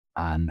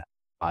and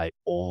I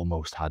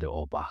almost had it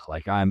all back.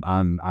 Like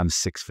I'm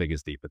six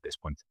figures deep at this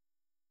point.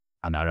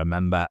 And I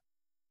remember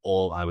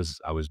I was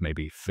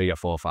maybe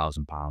 £3,000 or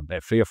 £4,000,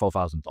 $3,000 or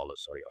 $4,000,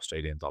 sorry,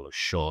 Australian dollars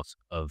short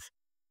of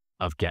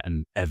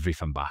getting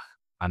everything back.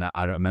 And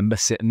I remember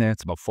sitting there,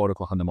 it's about 4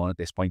 o'clock in the morning at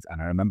this point,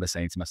 and I remember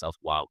saying to myself,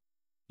 wow,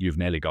 you've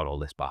nearly got all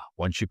this back.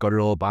 Once you've got it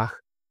all back,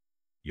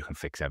 you can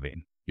fix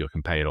everything. You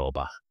can pay it all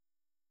back.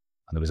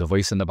 And there was a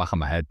voice in the back of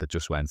my head that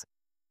just went,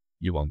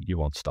 you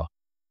won't stop.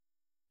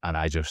 And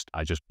I just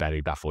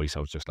buried that voice.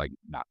 I was just like,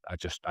 nah, I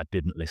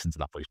didn't listen to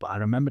that voice. But I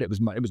remember it was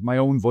my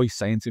own voice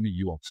saying to me,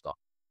 you won't stop.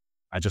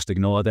 I just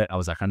ignored it. I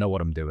was like, I know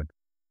what I'm doing.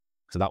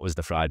 So that was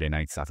the Friday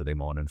night, Saturday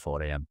morning,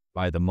 4 a.m.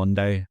 By the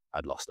Monday,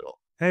 I'd lost it all.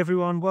 Hey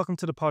everyone, welcome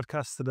to the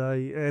podcast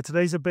today.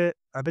 Today's a bit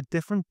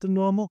different than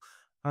normal,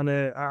 and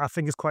I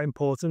think it's quite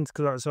important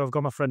because I've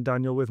got my friend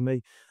Daniel with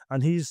me,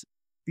 and he's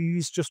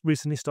just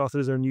recently started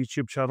his own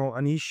YouTube channel,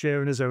 and he's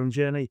sharing his own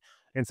journey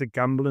into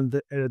gambling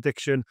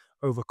addiction,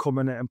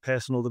 overcoming it, and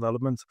personal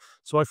development.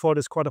 So I thought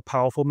it's quite a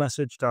powerful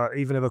message that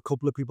even if a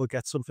couple of people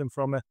get something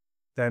from it,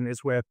 then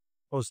it's worth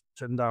us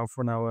sitting down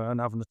for an hour and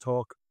having a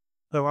talk.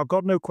 So I've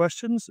got no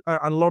questions,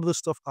 and a lot of the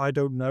stuff I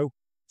don't know.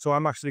 So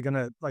I'm actually going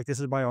to, this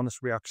is my honest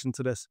reaction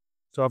to this.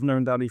 So I've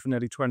known Danny for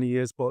nearly 20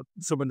 years, but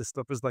some of this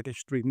stuff is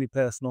extremely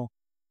personal.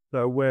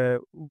 So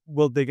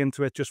we'll dig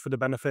into it just for the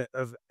benefit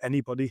of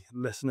anybody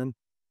listening.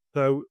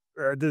 So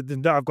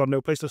I've got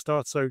no place to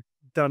start. So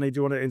Danny, do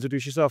you want to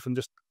introduce yourself and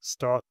just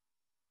start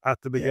at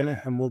the beginning,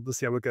 and we'll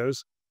see how it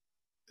goes?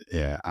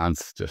 Yeah, and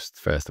just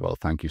first of all,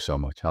 thank you so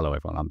much. Hello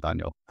everyone, I'm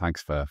Daniel.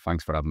 Thanks for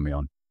having me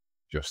on.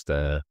 Just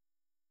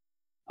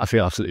I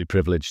feel absolutely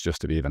privileged just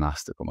to be even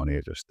asked to come on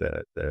here. Just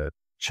the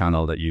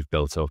channel that you've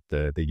built up,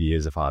 the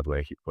years of hard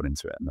work you've put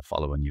into it, and the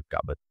following you've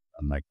gathered.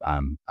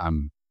 And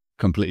I'm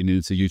completely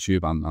new to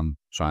YouTube. I'm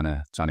trying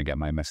to get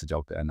my message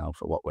out there now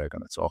for what we're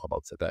going to talk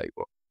about today.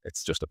 But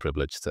it's just a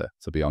privilege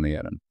to be on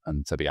here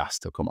and to be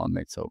asked to come on,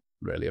 mate. So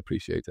really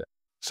appreciate it.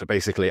 So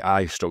basically,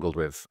 I struggled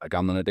with a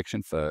gambling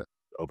addiction for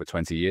over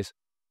 20 years.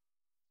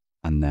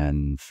 And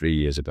then 3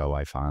 years ago,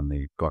 I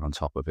finally got on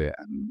top of it,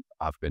 and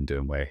I've been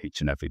doing work each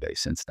and every day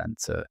since then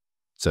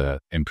to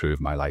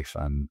improve my life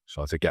and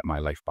so to get my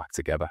life back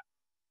together.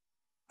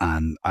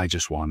 And I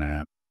just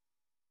wanna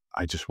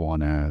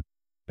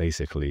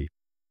basically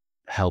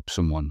help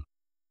someone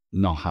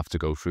not have to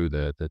go through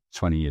the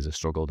 20 years of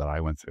struggle that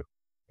I went through.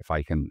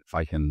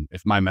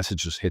 If my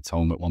message just hits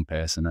home with one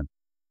person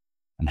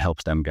and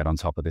helps them get on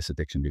top of this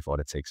addiction before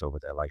it takes over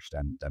their life,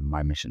 then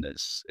my mission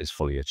is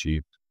fully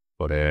achieved.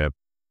 But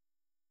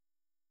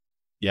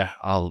yeah,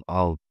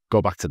 I'll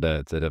go back to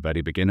the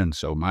very beginning.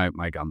 So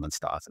my gambling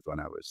started when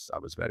I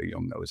was very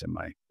young. I was in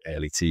my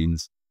early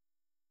teens,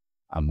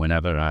 and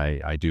whenever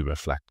I do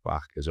reflect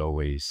back, there's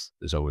always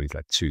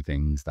like two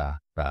things that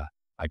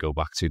I go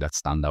back to that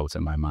stand out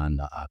in my mind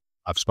that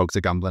I've spoke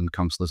to gambling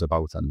counselors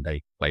about, and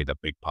they played a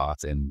big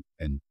part in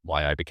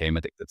why I became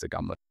addicted to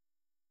gambling.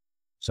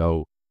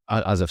 So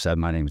as I've said,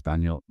 my name's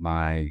Daniel.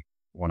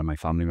 One of my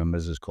family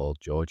members is called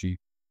Georgie,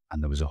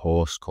 and there was a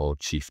horse called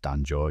Chief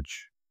Dan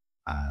George,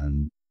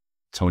 and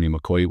Tony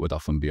McCoy would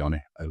often be on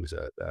it. I was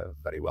a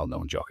very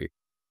well-known jockey.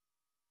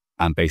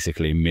 And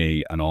basically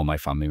me and all my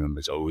family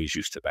members always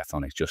used to bet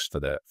on it just for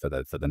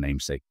the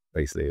namesake.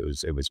 Basically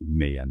it was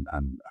me and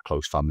a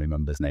close family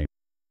member's name.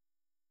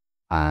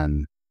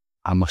 And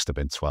I must have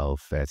been 12,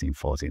 13,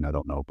 14, I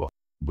don't know, but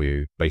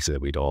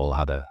we'd all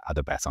had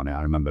a bet on it.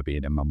 I remember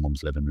being in my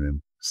mum's living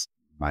room,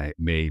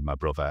 me, my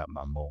brother,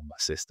 my mum, my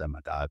sister,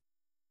 my dad,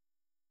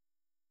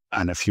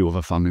 and a few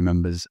other family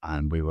members,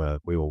 and we were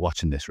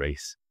watching this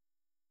race.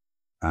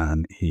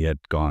 And he had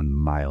gone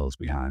miles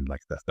behind.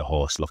 Like the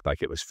horse looked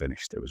like it was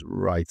finished. It was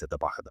right at the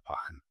back of the pack.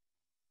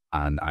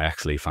 And I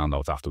actually found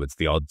out afterwards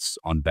the odds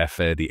on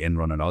Betfair, the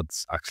in-running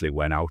odds, actually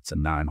went out to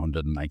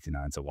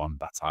 999 to 1.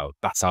 That's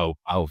how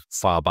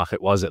far back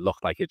it was. It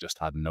looked like it just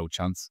had no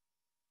chance.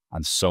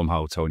 And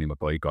somehow Tony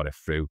McCoy got it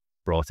through,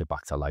 brought it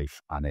back to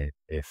life, and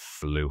it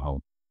flew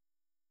home.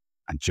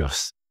 And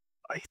just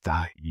like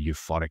that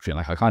euphoric feeling.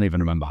 Like I can't even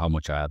remember how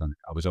much I had. And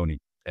I was only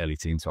early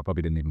teens, so I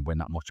probably didn't even win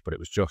that much, but it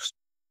was just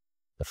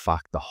the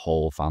fact the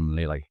whole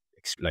family,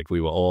 like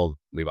we were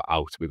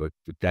out, we were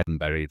dead and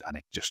buried, and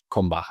it just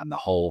come back, and the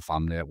whole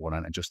family at one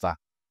end, and just that,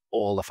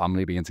 all the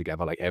family being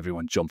together, like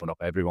everyone jumping up,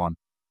 everyone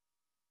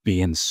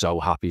being so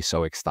happy,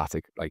 so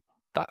ecstatic, like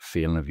that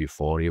feeling of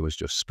euphoria was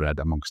just spread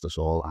amongst us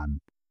all.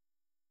 And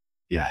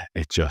yeah,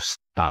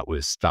 that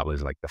was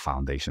like the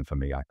foundation for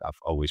me. I've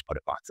always put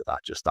it back to that,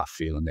 just that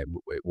feeling. It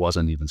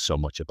wasn't even so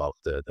much about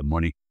the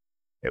money.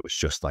 It was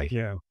just like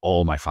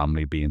all my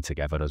family being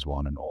together as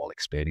one and all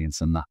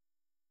experiencing that.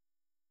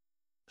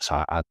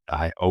 So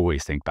I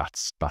always think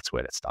that's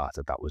where it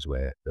started. That was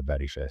where the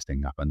very first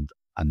thing happened.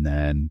 And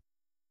then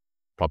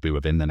probably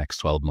within the next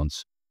 12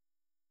 months,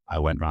 I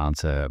went round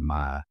to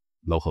my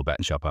local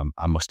betting shop.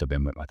 I must have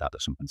been with my dad or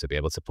something to be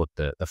able to put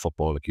the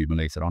football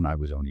accumulator on. I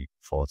was only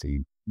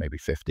 14, maybe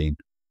 15.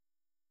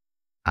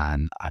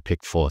 And I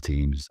picked 4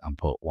 teams and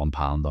put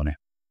 £1 on it.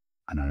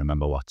 And I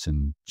remember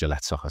watching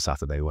Gillette Soccer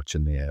Saturday,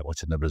 watching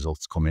the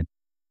results come in.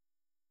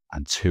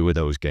 And 2 of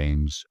those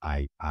games,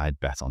 I'd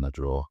bet on a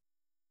draw.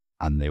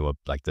 And they were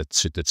like the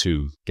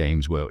two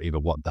games were either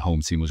what the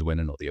home team was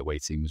winning or the away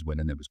team was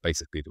winning. It was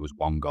basically, there was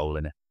 1 goal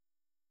in it.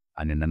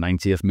 And in the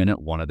 90th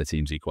minute, one of the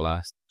teams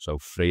equalised. So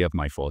 3 of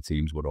my 4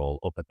 teams were all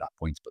up at that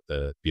point.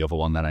 But the other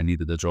one that I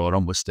needed the draw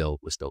on was still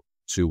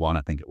 2-1,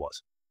 I think it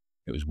was.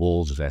 It was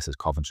Wolves versus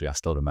Coventry. I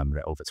still remember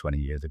it, over 20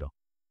 years ago.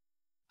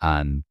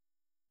 And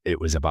it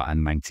was about a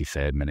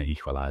 93rd minute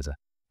equaliser.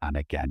 And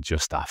again,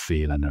 just that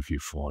feeling of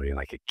euphoria,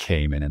 like it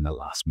came in the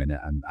last minute.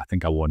 And I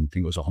think I won, I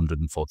think it was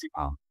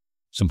 £140,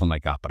 something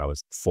like that. But I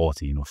was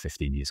 14 or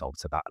 15 years old.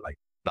 So that, like,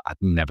 I'd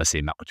never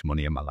seen that much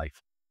money in my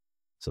life.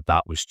 So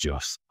that was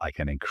just like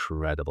an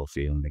incredible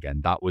feeling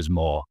again. That was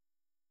more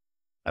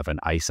of an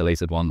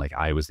isolated one. Like,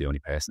 I was the only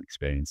person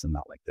experiencing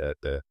that. Like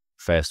the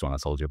first one I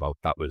told you about,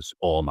 that was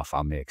all my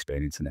family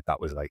experiencing it. That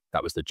was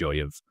the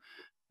joy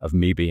of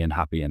me being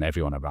happy and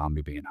everyone around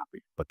me being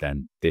happy. But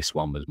then this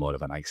one was more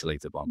of an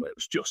isolated one where it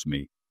was just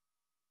me.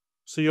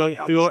 So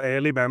your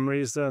early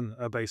memories then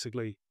are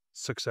basically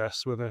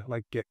success with it,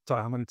 like gift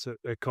time, and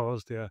it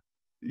caused, yeah.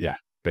 Yeah,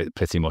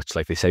 pretty much.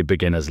 Like they say,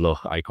 beginner's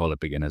luck. I call it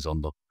beginner's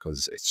unluck,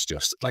 because it's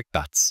just like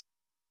that's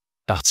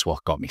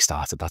what got me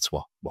started. That's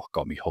what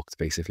got me hooked,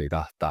 basically.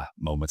 That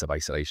moment of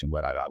isolation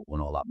where I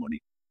won all that money,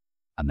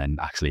 and then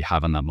actually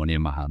having that money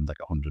in my hand, like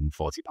 £140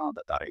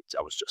 at that age,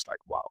 I was just like,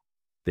 wow,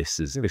 this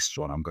is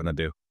what I'm gonna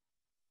do.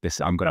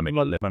 I'm gonna make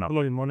a living up. A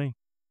lot of money.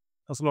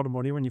 That's a lot of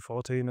money when you're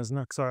 14, isn't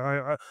it?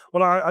 Because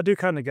I do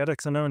kind of get it,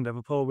 because I know in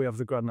Liverpool we have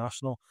the Grand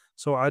National,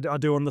 so I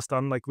do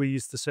understand. Like, we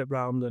used to sit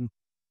round and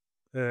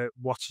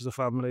watch as a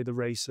family the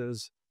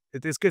races.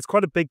 It's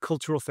quite a big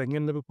cultural thing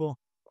in Liverpool.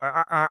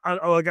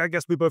 I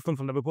guess we both come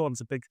from Liverpool, and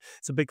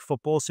it's a big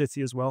football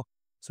city as well.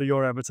 So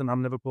you're Everton,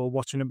 I'm Liverpool,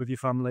 watching it with your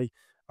family,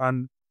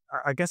 and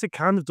I guess it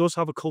kind of does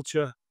have a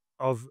culture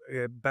of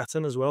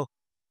betting as well,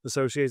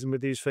 associated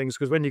with these things.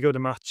 Because when you go to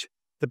match,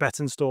 the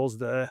betting stalls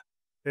there,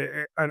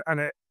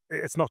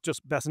 it's not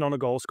just betting on a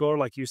goal scorer,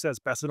 like you said, it's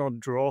betting on a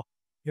draw.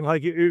 You know,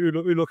 like you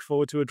look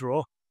forward to a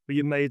draw, but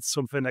you made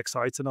something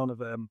exciting out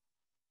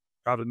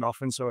of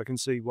nothing. So I can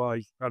see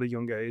why at a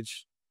young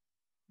age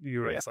you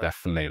were excited.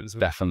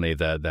 Definitely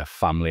the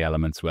family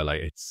elements were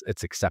like,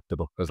 it's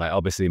acceptable, because like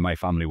obviously my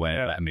family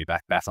weren't letting me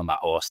bet on that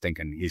horse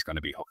thinking he's going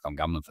to be hooked on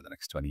gambling for the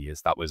next 20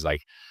 years. That was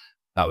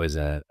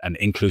an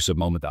inclusive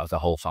moment that the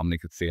whole family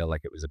could feel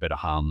like it was a bit of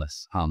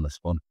harmless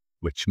fun,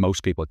 which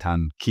most people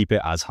can keep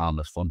it as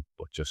harmless fun,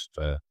 but just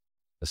for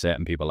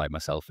certain people like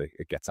myself,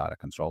 it gets out of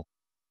control.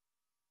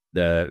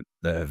 The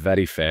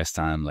very first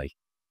time, like,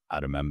 I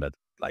remembered,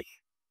 like,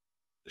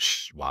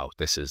 wow,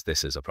 this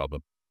is a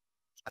problem.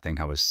 I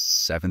think I was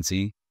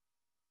 17,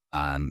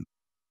 and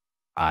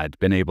I'd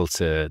been able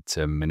to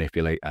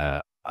manipulate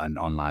an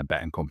online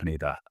betting company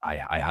that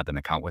I had an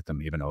account with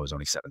them, even though I was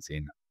only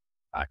 17.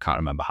 I can't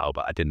remember how,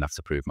 but I didn't have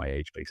to prove my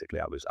age. Basically,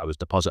 I was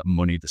depositing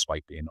money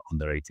despite being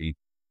under 18.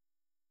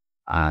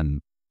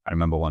 And I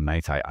remember one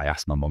night I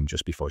asked my mum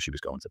just before she was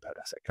going to bed.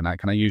 I said,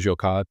 "Can I use your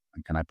card,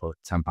 and can I put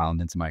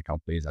 £10 into my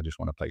account, please? I just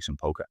want to play some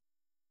poker."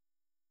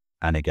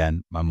 And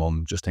again, my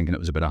mum, just thinking it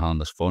was a bit of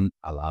harmless fun,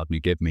 allowed me,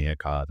 give me her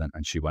card,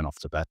 and she went off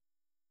to bed.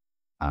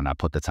 And I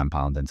put the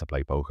 £10 in to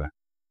play poker.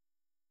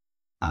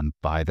 And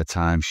by the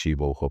time she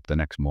woke up the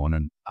next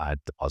morning, I had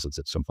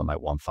deposited something like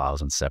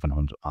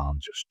 £1,700,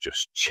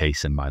 just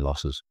chasing my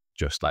losses.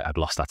 Just like, I'd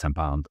lost that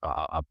 £10.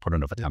 I'll put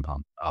another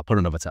 £10. I'll put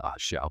another £10.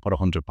 Shit, I'll put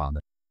 £100 in.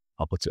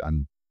 I'll put it,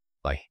 and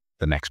like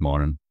the next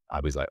morning, I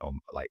was like, oh,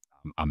 like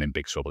I'm in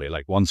big trouble here.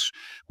 Like once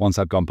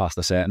I'd gone past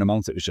a certain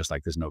amount, it was just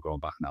like, there's no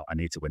going back now. I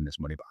need to win this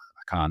money back.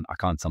 I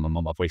can't tell my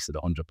mum I've wasted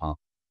 £100.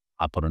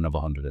 I put another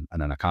 100 in,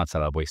 and then I can't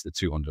tell I've wasted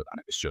 200, and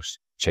it was just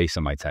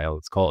chasing my tail.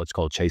 It's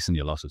called chasing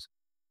your losses.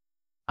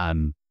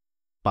 And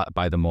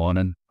by the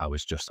morning, I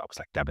was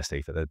like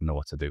devastated. I didn't know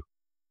what to do,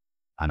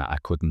 and I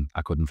couldn't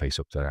face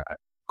up to it. I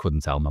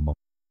couldn't tell my mum.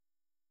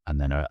 And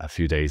then a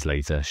few days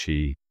later,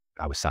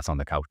 I was sat on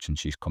the couch, and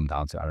she's come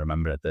down to, I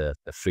remember the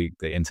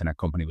internet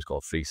company was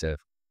called FreeServe.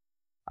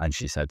 And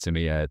she said to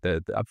me, I've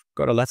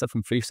got a letter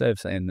from FreeServe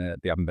saying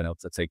they haven't been able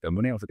to take their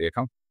money out of the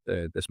account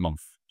this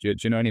month. Do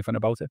you know anything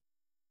about it?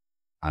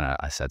 And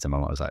I said to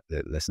Mum, I was like,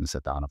 listen,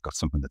 sit down, I've got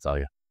something to tell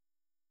you.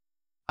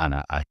 And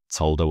I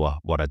told her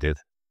what I did.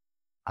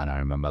 And I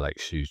remember, like,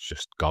 she was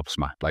just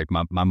gobsmacked. Like,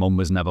 my mum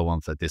was never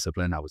one for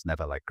discipline. I was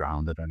never like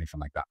grounded or anything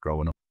like that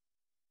growing up.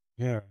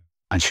 Yeah.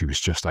 And she was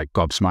just like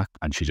gobsmacked,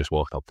 and she just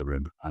walked out the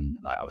room. And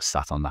like, I was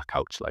sat on that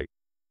couch like,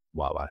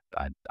 wow,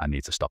 I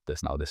need to stop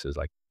this now. This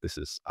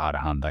is out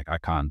of hand. Like, I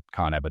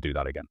can't ever do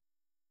that again.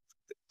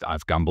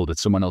 I've gambled with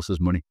someone else's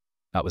money.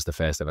 That was the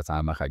first ever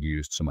time I had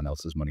used someone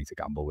else's money to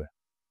gamble with.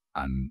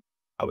 And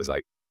I was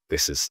like,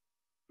 this is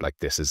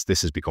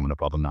becoming a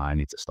problem now. I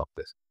need to stop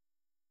this.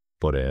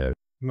 But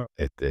No.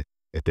 it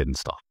didn't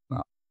stop.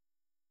 No.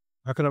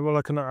 I can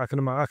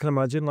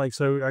imagine. Like,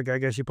 so I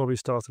guess you probably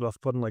started off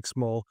putting like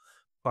small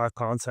 £5,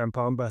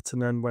 £10 bets,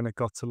 and then when it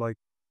got to like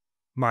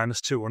minus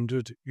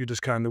 200, you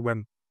just kind of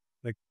went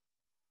like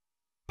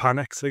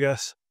panicked, I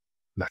guess.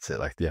 That's it.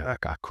 Like, yeah,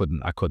 I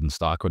couldn't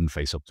start. I couldn't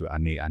face up to it. I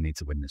need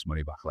to win this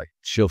money back. Like,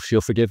 she'll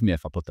forgive me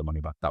if I put the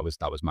money back. That was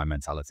my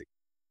mentality.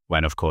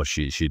 When of course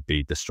she'd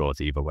be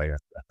distraught either way at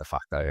the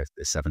fact that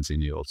a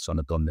 17-year-old son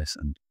had done this.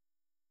 And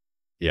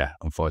yeah,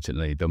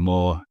 unfortunately, the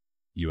more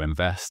you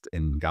invest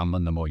in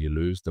gambling, the more you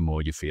lose, the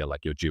more you feel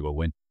like you're due a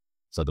win.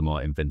 So the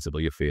more invincible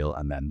you feel,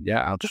 and then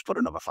yeah, I'll just put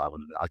another 500.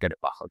 I'll get it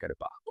back.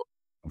 But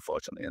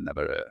unfortunately, it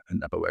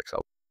never works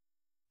out.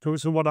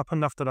 So what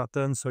happened after that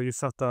then? So you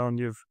sat down,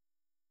 you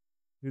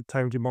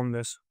told your mum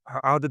this.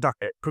 How did that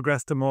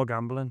progress to more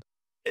gambling?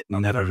 It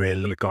never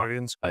really got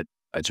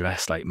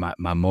addressed. Like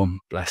my mum,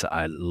 bless her,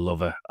 I love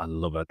her.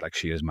 Like,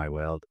 she is my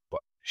world. But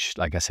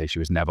like I say, she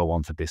was never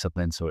one for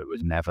discipline. So it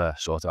was never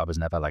I was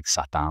never like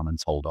sat down and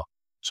told her.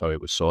 So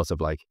it was sort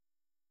of like,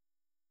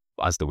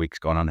 as the week's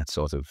gone on, it's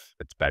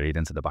buried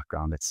into the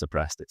background. It's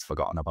suppressed. It's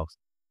forgotten about.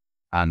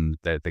 And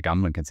the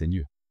gambling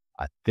continued.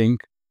 I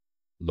think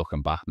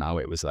looking back now,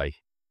 it was like,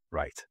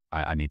 right,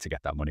 I need to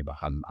get that money back.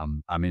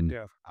 I'm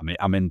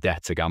in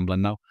debt to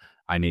gambling now.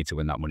 I need to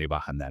win that money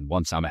back. And then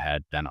once I'm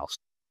ahead, then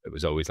it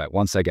was always like,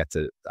 once I get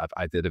to,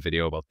 I did a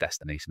video about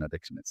destination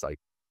addiction. It's like,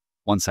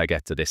 once I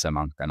get to this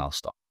amount, then I'll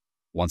stop.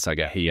 Once I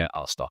get here,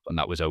 I'll stop. And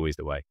that was always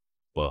the way,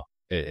 but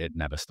it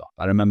never stopped.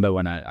 I remember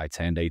when I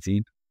turned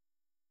 18,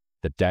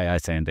 the day I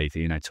turned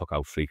 18, I took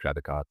out 3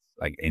 credit cards,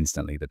 like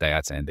instantly. The day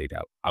I turned 18,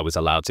 I was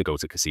allowed to go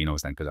to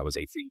casinos then because I was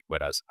 18,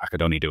 whereas I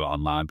could only do it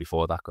online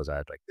before that because I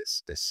had like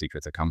this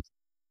secret account.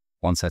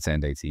 Once I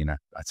turned 18, I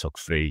took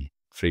 3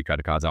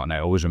 credit cards out, and I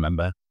always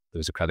remember there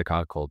was a credit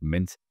card called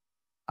Mint,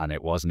 and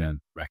it wasn't a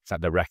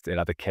it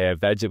had a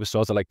curved edge. It was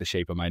sort of like the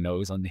shape of my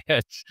nose on the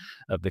edge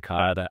of the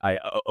card. I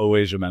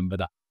always remember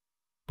that.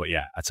 But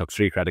yeah, I took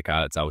 3 credit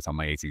cards out on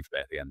my 18th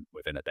birthday, and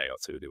within a day or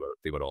two,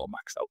 they were all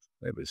maxed out.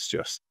 It was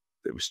just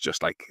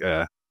like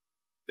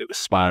it was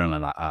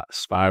spiraling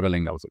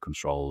out of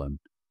control, and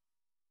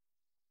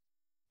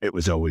it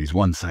was always,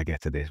 once I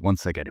get to this,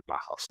 once I get it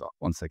back, I'll stop.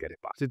 Once I get it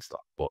back, I'll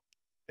stop. But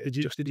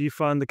did you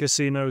find the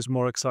casinos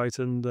more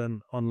exciting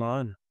than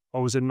online,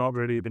 or was it not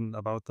really been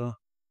about that?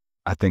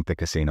 I think the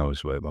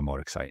casinos were more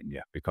exciting,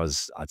 yeah,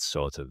 because I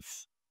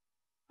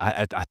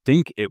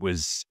think it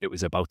was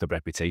about the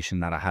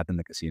reputation that I had in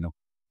the casino.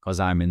 Because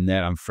I'm in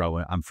there, I'm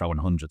throwing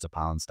hundreds of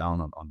pounds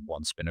down on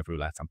one spin of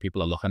roulette, and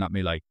people are looking at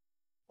me like,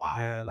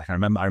 wow. Like I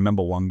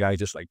remember one guy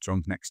just like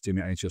drunk next to me,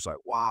 and he's just like,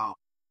 wow,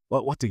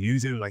 what do you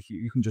do? Like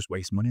you can just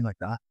waste money like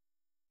that.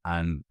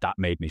 And that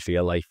made me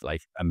feel like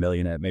a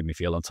millionaire. It made me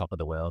feel on top of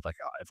the world. Like,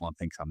 oh, everyone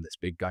thinks I'm this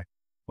big guy.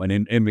 When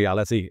in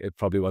reality, it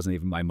probably wasn't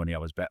even my money I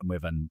was betting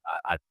with, and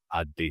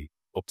I'd be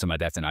up to my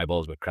death in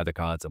eyeballs with credit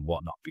cards and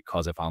whatnot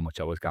because of how much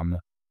I was gambling.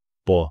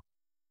 But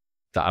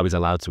that I was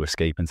allowed to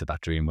escape into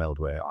that dream world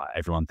where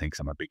everyone thinks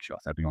I'm a big shot.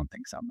 Everyone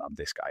thinks I'm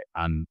this guy.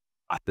 And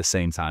at the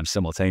same time,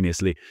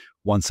 simultaneously,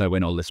 once I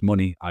win all this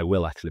money, I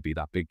will actually be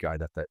that big guy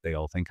that they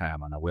all think I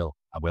am. And I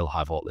will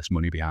have all this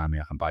money behind me.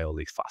 I can buy all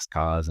these fast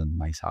cars and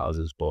nice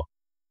houses. But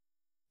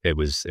it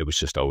was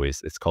just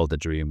always, it's called the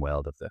dream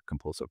world of the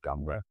compulsive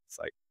gambler. It's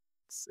like,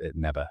 it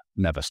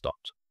never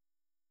stopped.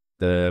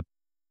 The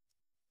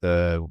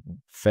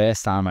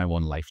first time I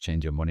won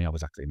life-changing money, I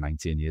was actually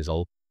 19 years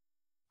old.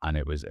 And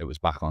it was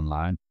back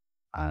online,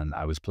 and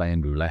I was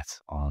playing roulette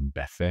on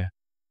Betfair,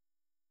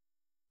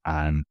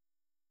 and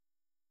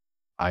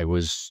I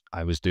was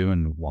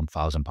doing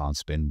 £1,000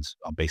 spins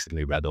on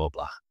basically red or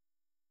black,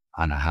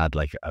 and I had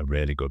like a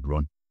really good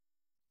run,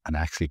 and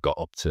I actually got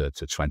up to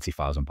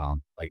 £20,000.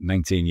 Like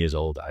 19 years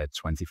old, I had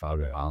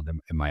 £20,000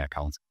 in my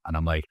account, and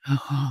I'm like,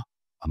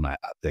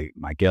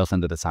 my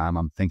girlfriend at the time,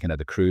 I'm thinking of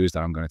the cruise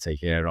that I'm going to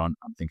take her on,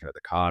 I'm thinking of the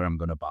car I'm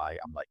going to buy.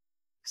 I'm like,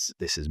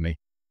 this is me.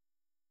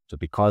 So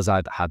because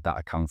I'd had that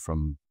account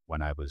from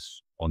when I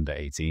was under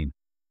 18,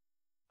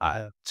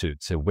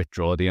 to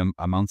withdraw the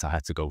amount, I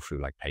had to go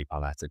through like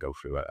PayPal. I had to go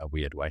through a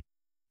weird way.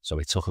 So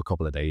it took a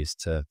couple of days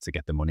to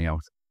get the money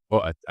out.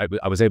 But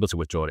I was able to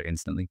withdraw it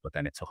instantly, but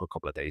then it took a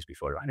couple of days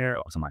before it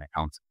was on my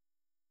account.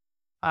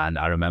 And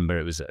I remember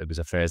it was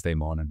a Thursday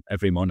morning.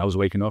 Every morning I was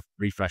waking up,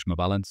 refresh my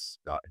balance.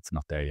 Oh, it's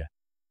not there yet.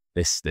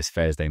 This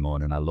Thursday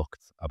morning, I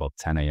looked about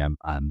 10 a.m.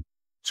 and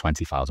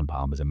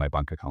 £20,000 was in my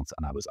bank account,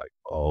 and I was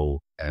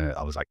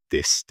like,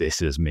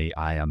 this is me.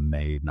 I am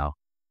made now.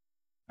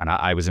 And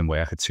I was in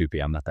work at 2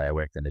 p.m. that day. I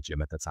worked in the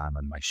gym at the time,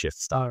 and my shift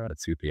started at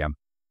 2 p.m.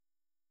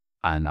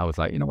 And I was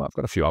like, you know what? I've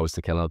got a few hours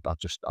to kill.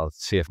 I'll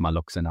see if my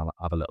luck's in. I'll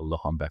have a little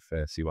look on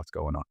Betfair, see what's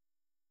going on.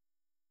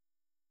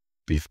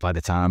 By the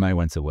time I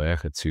went to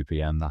work at 2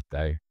 p.m. that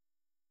day,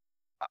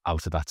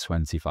 out of that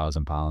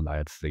 £20,000, I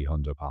had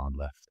 £300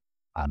 left,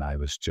 and I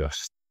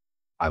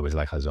was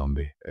like a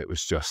zombie. It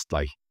was just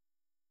like,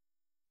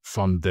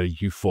 from the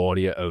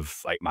euphoria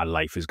of like, my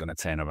life is going to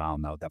turn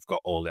around now. They've got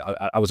all the,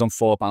 I was on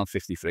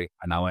 £4.53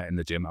 an hour in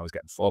the gym. I was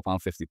getting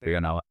 £4.53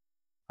 an hour.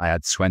 I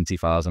had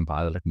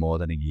 £20,000, like more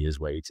than a year's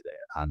wage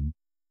there. And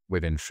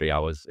within 3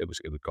 hours, it was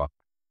gone.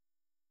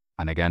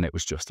 And again, it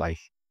was just like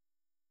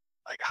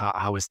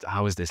how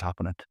is this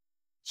happening?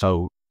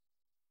 So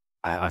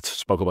I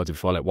spoke about it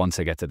before. Like, once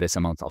I get to this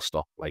amount, I'll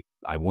stop. Like,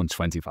 I won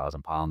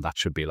 £20,000. That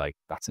should be like,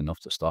 that's enough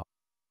to stop.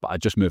 but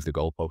I'd just move the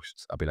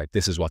goalposts. I'd be like,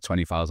 this is what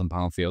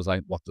 £20,000 feels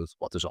like. What does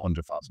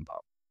 £100,000?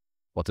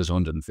 What does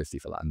 150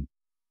 for that? And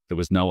there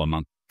was no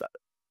amount that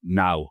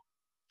now,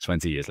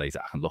 20 years later,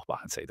 I can look back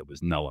and say there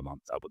was no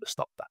amount I would have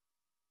stopped that.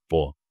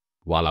 But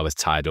while I was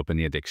tied up in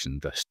the addiction,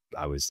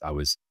 I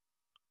was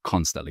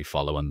constantly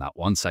following that.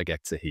 Once I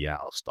get to here,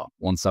 I'll stop.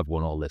 Once I've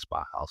won all this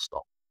back, I'll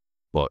stop.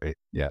 But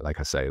like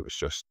I say,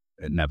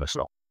 it never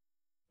stopped.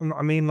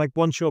 I mean, like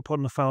once you're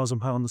putting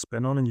 £1,000 to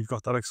spin on and you've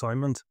got that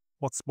excitement,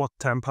 what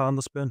 £10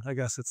 to spin? I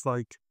guess it's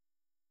like,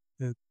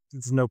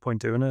 there's no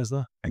point doing it, is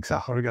there?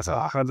 Exactly. Or I guess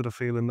I had a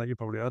feeling that you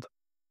probably had.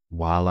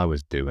 While I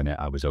was doing it,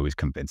 I was always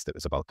convinced it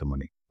was about the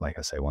money. Like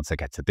I say, once I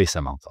get to this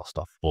amount, I'll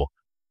stop. But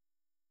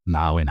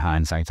now in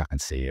hindsight, I can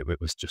see it.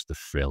 It was just the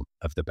thrill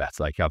of the bet.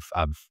 Like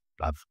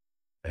I've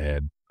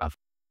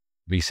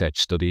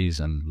researched studies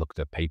and looked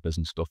at papers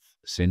and stuff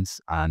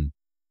since, and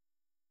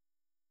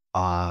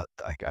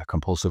like a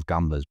compulsive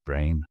gambler's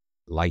brain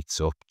lights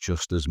up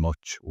just as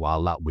much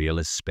while that wheel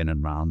is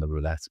spinning around the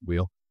roulette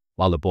wheel,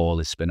 while the ball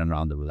is spinning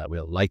around the roulette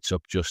wheel, lights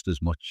up just as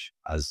much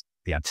as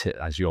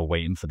as you're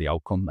waiting for the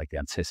outcome, like the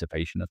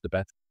anticipation of the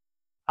bet,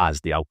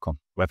 as the outcome,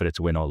 whether it's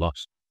win or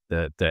loss.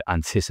 The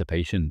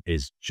anticipation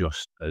is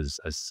just as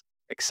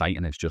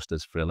exciting, it's just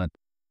as thrilling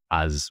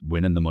as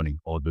winning the money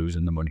or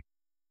losing the money.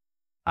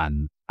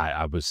 And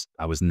I was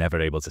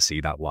never able to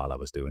see that while I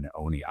was doing it.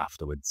 Only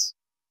afterwards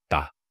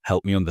that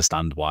helped me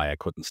understand why I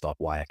couldn't stop,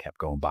 why I kept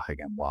going back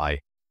again, why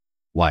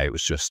why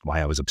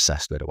I was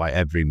obsessed with it, why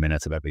every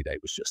minute of every day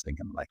was just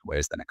thinking like,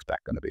 where's the next bet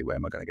going to be? Where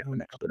am I going to get the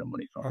next bit of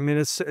money from? I mean,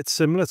 it's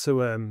similar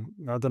to,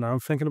 I don't know, I'm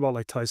thinking about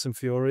like Tyson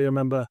Fury. I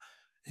remember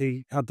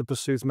he had the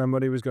pursuit, remember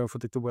when he was going for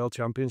the world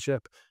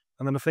championship.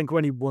 And then I think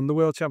when he won the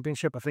world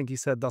championship, I think he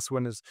said that's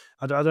when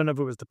I don't know if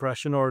it was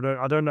depression or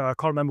I don't know. I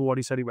can't remember what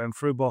he said he went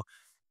through, but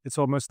it's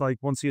almost like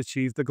once he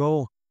achieved the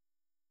goal,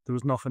 there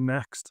was nothing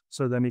next.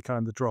 So then he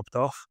kind of dropped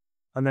off.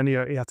 And then he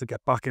had to get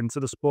back into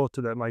the sport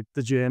to then like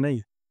the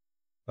journey,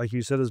 like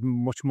you said, is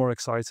much more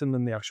exciting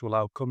than the actual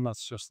outcome.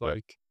 That's just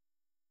like...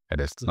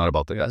 It is. It's not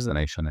about the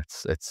destination.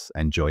 It's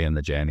enjoying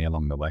the journey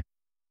along the way.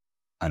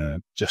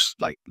 And just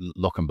like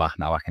looking back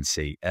now, I can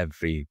see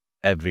every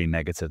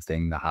negative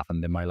thing that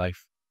happened in my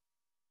life.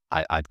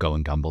 I'd go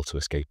and gamble to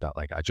escape that.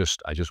 Like I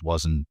just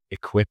wasn't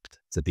equipped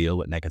to deal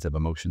with negative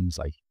emotions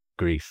like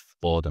grief,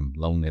 boredom,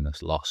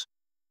 loneliness, loss.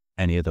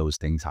 Any of those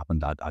things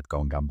happened, I'd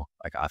go and gamble.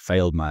 Like I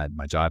failed my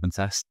driving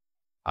test.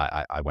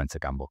 I went to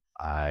gamble.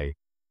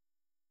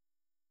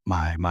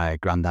 My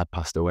granddad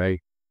passed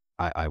away.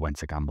 I went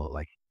to gamble.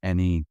 Like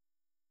any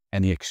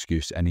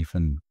excuse,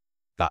 anything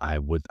that I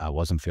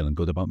wasn't feeling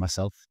good about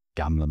myself,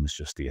 gambling was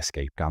just the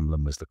escape.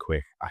 Gambling was the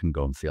quick, I can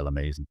go and feel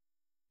amazing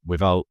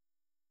without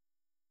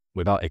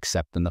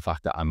accepting the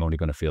fact that I'm only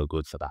going to feel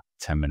good for that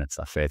 10 minutes,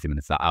 that 30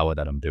 minutes, that hour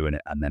that I'm doing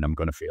it. And then I'm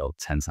going to feel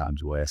 10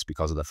 times worse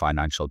because of the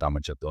financial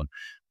damage I've done,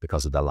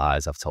 because of the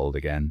lies I've told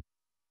again.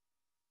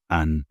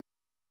 And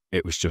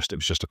it was just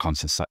a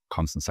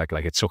constant cycle.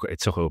 Like it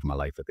took over my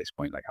life at this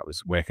point. Like I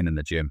was working in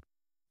the gym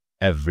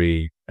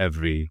every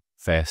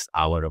first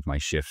hour of my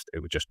shift.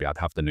 It would just be, I'd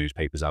have the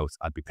newspapers out.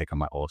 I'd be picking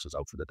my horses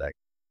out for the day.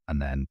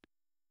 And then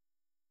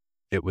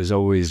it was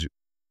always,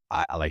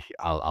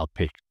 I'll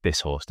pick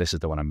this horse. This is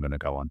the one I'm going to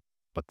go on.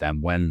 But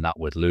then when that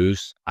would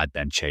lose, I'd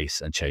then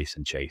chase and chase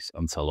and chase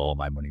until all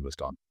my money was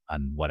gone.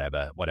 And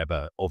whatever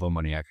other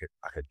money I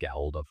could get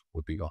hold of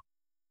would be gone.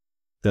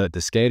 The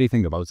scary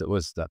thing about it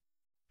was that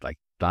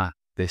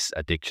this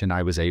addiction,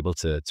 I was able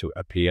to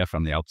appear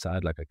from the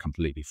outside like a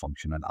completely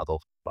functioning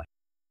adult. Like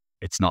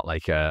it's not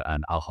like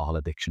an alcohol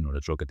addiction or a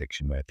drug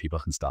addiction where people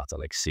can start to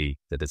like see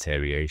the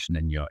deterioration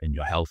in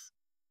your health.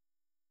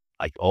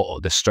 Like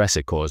the stress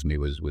it caused me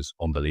was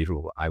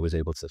unbelievable. I was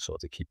able to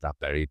sort of keep that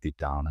buried deep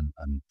down,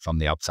 and from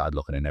the outside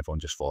looking in, everyone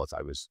just thought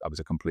I was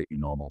a completely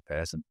normal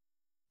person.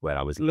 Where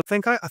I was, I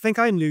think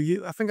I knew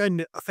you. I think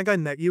I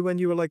met you when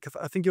you were like,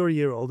 I think you're a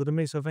year older than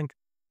me. So I think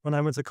when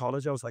I went to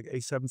college, I was like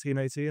 17,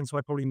 18. So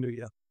I probably knew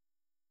you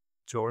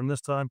during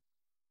this time.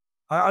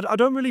 I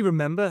don't really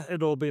remember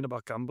it all being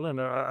about gambling.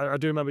 I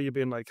do remember you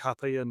being like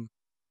happy and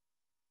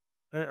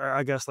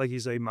I guess like you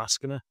say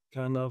masking it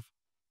kind of.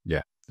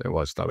 Yeah, there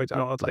was that. Like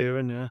not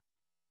appearing, yeah.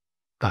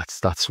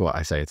 That's what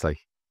I say. It's like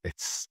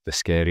it's the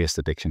scariest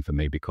addiction for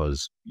me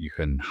because you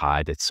can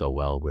hide it so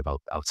well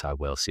without outside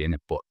world seeing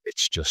it, but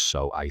it's just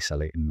so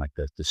isolating. Like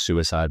the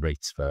suicide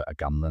rates for a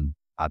gambling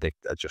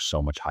addict are just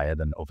so much higher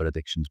than other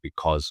addictions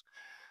because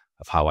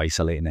of how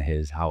isolating it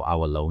is, how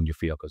alone you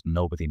feel because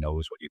nobody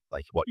knows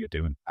what you're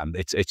doing. And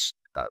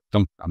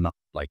I'm not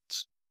like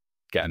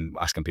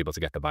asking people to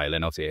get the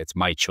violin out here. It's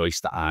my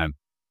choice that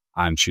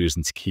I'm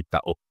choosing to keep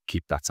that up,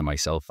 keep that to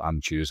myself. I'm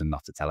choosing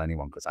not to tell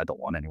anyone because I don't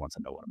want anyone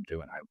to know what I'm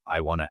doing.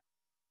 I want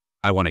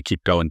to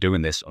keep going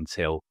doing this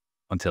until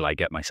I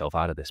get myself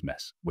out of this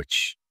mess,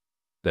 which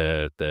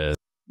the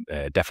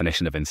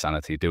definition of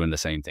insanity, doing the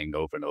same thing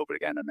over and over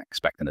again and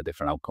expecting a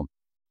different outcome.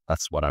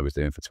 That's what I was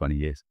doing for 20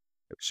 years.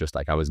 It was just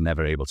like I was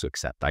never able to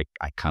accept I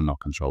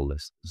cannot control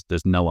this.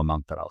 There's no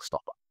amount that I'll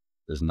stop it.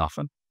 There's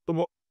nothing.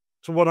 So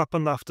what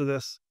happened after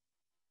this?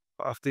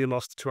 after you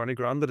lost 20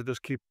 grand? Did it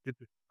just keep,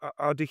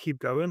 how do you keep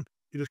going?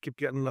 You just keep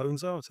getting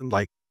loans out and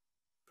Like,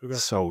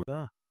 progress so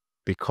there.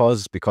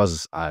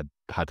 because I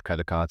had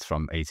credit cards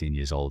from 18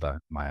 years old,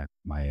 my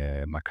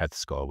credit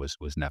score was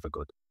never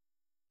good.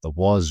 There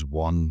was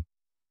one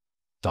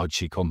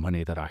dodgy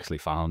company that I actually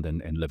found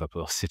in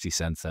Liverpool city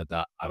centre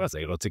that I was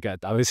able to get.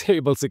 I was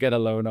able to get a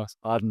loan off.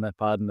 Pardon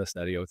the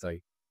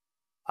stereotype.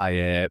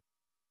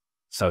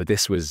 So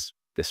this was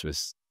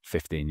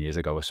 15 years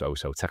ago or so.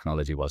 So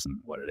technology wasn't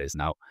what it is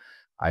now.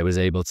 I was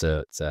able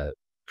to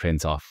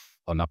print off,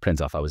 or not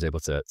print off. I was able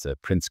to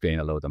print screen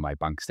a load of my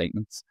bank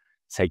statements,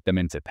 take them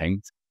into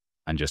Paint,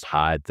 and just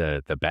hide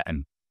the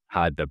betting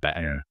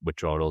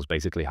withdrawals,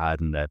 basically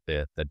hiding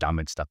the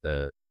damage that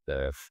the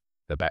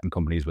betting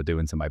companies were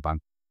doing to my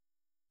bank.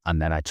 And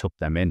then I took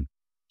them in,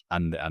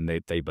 and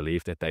they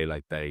believed it.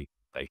 They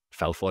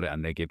fell for it,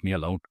 and they gave me a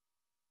loan.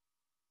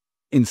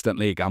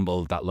 Instantly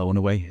gambled that loan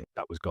away.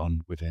 That was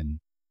gone within,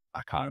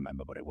 I can't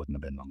remember, but it wouldn't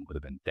have been long. It would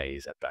have been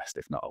days at best,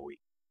 if not a week.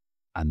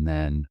 And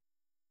then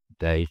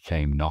they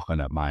came knocking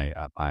at my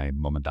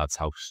mum and dad's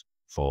house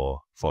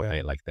for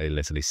they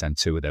literally sent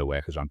 2 of their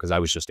workers around, because I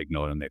was just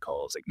ignoring their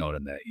calls,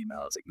 ignoring their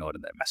emails, ignoring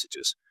their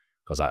messages,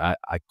 because I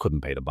couldn't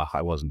pay them back.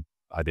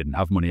 I didn't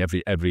have money.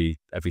 Every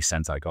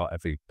cent I got,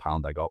 every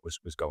pound I got was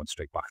going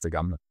straight back to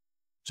gambling,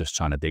 just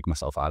trying to dig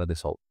myself out of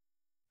this hole.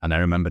 And I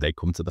remember they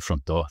come to the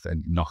front door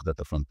and knocked at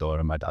the front door,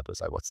 and my dad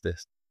was like, "What's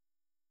this?"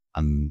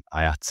 And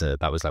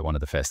that was like one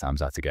of the first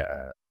times I had to get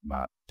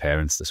my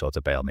parents to sort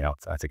of bail me out.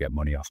 I had to get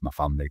money off my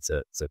family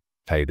to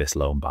pay this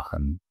loan back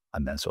and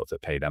then sort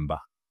of pay them back.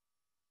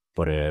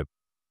 But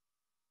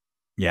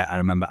yeah, I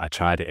remember I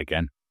tried it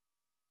again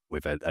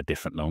with a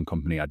different loan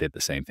company. I did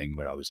the same thing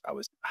where I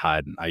was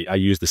hiding. I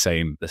used the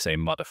same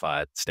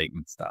modified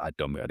statements that I'd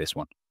done with this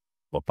one.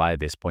 But by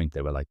this point,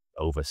 they were like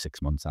over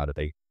 6 months out of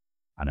date.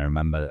 And I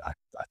remember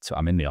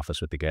I'm in the office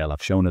with the girl.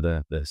 I've shown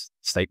her the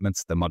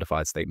statements, the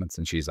modified statements,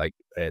 and she's like,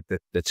 they're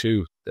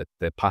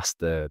past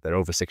they're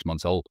over 6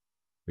 months old.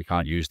 We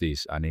can't use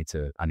these. I need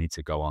to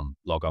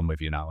log on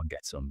with you now and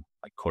get some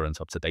like current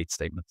up to date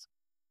statements.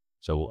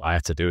 So I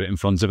had to do it in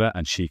front of her,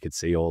 and she could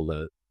see all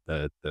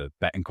the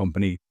betting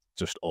company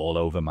just all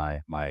over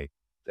my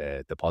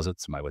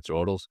deposits, my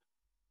withdrawals.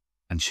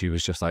 And she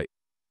was just like,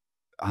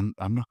 I'm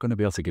not going to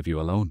be able to give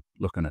you a loan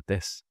looking at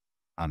this.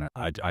 And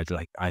I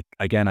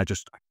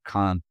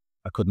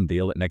couldn't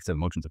deal with negative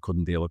emotions. I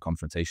couldn't deal with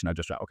confrontation. I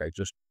just went, okay,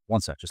 just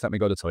one sec, just let me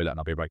go to the toilet and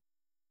I'll be right.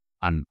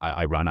 And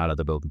I ran out of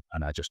the building,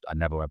 and I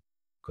never went,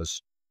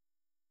 because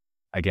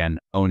again,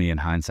 only in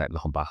hindsight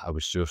looking back, I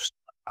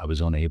was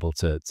unable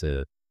to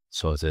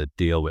sort of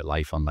deal with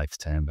life on life's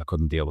terms. I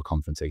couldn't deal with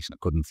confrontation. I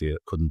couldn't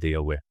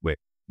deal with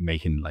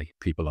making like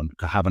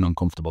having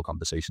uncomfortable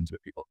conversations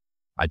with people.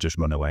 I just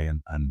run away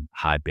and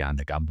hide behind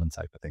the gambling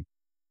type of thing.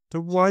 So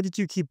why did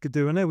you keep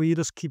doing it? Did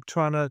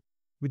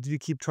you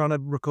keep trying to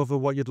recover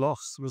what you'd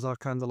lost? Was that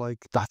kind of like...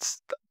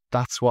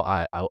 That's what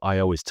I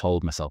always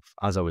told myself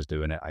as I was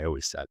doing it. I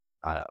always said,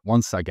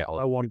 once I get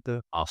all,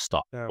 I'll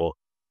stop. Yeah. But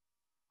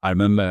I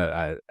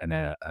remember in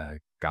a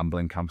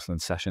gambling counseling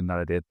session that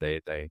I did,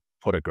 they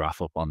put a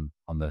graph up on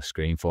the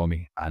screen for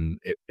me, and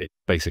it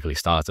basically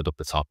started up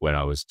the top where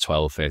I was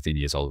 12, 13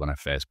 years old when I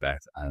first bet,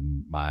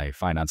 and my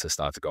finances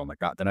started going like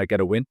that. Then I get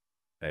a win,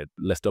 it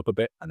lift up a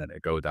bit, and then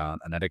it go down,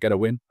 and then I get a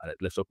win, and it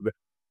lifts up a bit.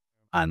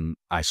 And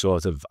I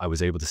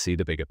was able to see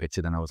the bigger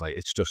picture. Then I was like,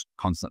 it's just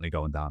constantly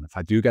going down. If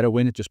I do get a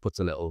win, it just puts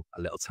a little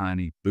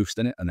tiny boost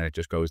in it, and then it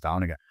just goes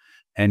down again.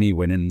 Any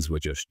winnings were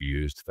just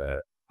used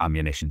for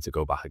ammunition to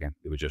go back again.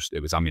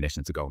 It was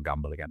ammunition to go and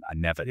gamble again. I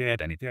never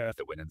did anything with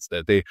the winnings.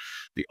 The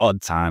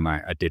odd time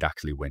I did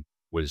actually win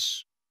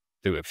was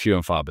few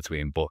and far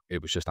between, but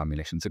it was just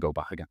ammunition to go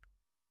back again.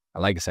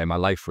 And like I say, my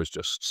life was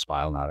just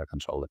spiraling out of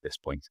control at this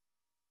point.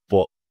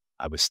 But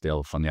I was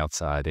still from the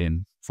outside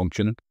in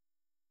functioning.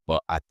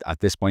 But at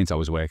this point, I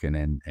was working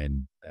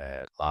in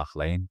Lark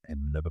Lane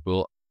in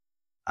Liverpool,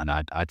 and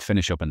I'd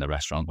finish up in the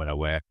restaurant where I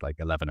worked like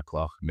 11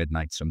 o'clock,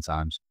 midnight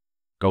sometimes,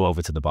 go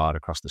over to the bar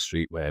across the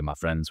street where my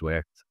friends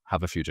worked,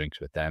 have a few drinks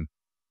with them.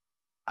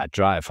 I'd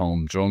drive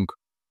home drunk,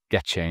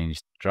 get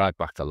changed, drive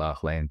back to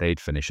Lark Lane. They'd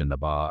finish in the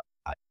bar.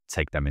 I'd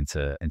take them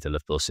into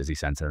Liverpool city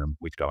centre, and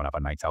we'd go and have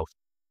a night out.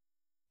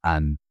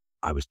 And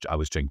I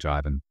was drink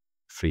driving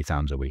 3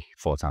 times a week,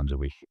 4 times a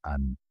week.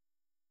 And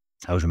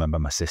I always remember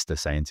my sister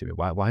saying to me,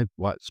 why,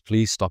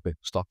 please stop it.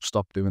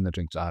 Stop doing the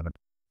drink driving.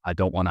 I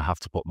don't want to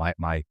have to put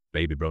my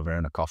baby brother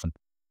in a coffin.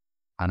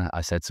 And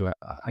I said to her,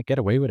 I get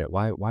away with it.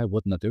 Why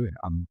wouldn't I do it?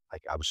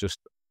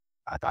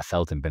 I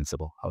felt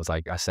invincible. I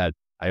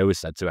always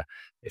said to her,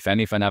 if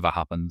anything ever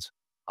happens,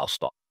 I'll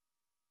stop.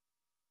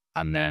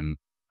 And then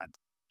in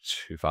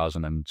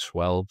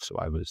 2012, so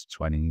I was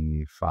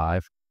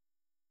 25,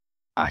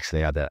 I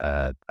actually had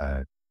a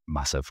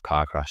massive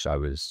car crash.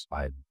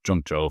 I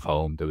drunk drove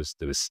home. There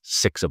was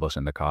 6 of us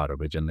in the car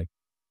originally.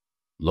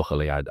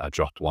 Luckily, I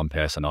dropped one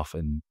person off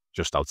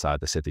just outside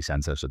the city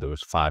centre, so there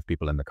was 5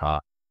 people in the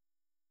car.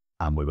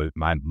 And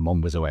my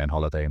mum was away on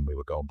holiday, and we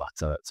were going back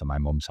to my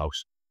mum's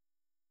house.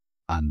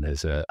 And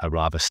there's a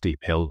rather steep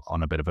hill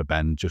on a bit of a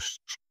bend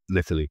just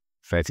literally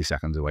 30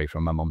 seconds away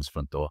from my mum's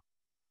front door.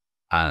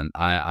 And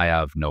I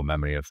have no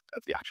memory of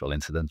the actual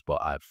incident,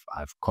 but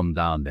I've come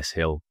down this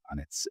hill and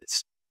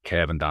it's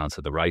curving down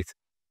to the right.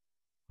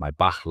 My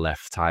back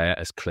left tire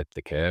has clipped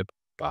the curb,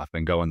 but I've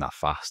been going that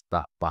fast.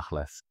 That back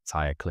left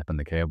tire clipping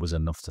the curb was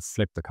enough to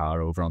flip the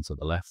car over onto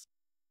the left,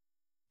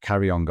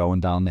 carry on going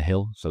down the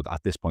hill. So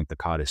at this point, the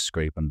car is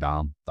scraping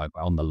down, like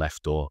on the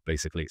left door,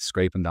 basically. It's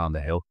scraping down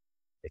the hill.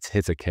 It's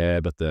hit a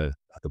curb at the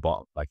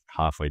bottom, like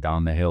halfway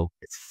down the hill.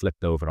 It's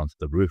flipped over onto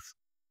the roof,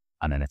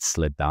 and then it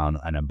slid down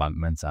an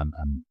embankment and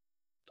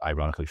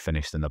ironically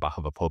finished in the back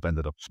of a pub,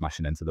 ended up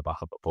smashing into the back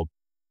of a pub.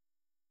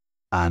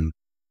 And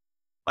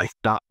like,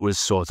 that was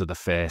sort of the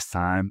first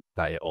time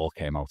that it all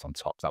came out on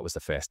top. That was the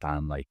first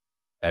time, like,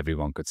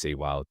 everyone could see,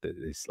 wow,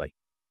 it's like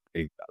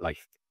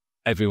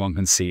everyone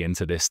can see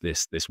into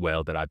this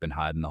world that I've been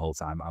hiding the whole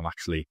time. I'm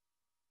actually,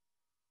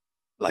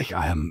 like,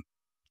 I am,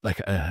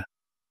 like,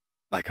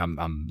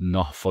 I'm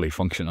not fully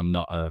functioning. I'm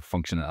not a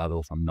functioning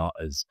adult. I'm not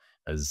as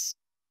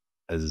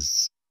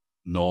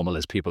normal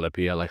as people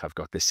appear. Like, I've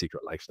got this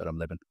secret life that I'm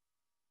living.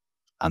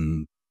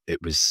 And it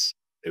was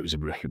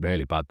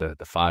really bad. The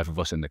five of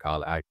us in the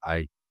car,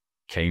 I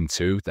came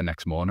to the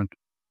next morning,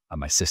 and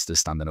my sister's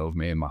standing over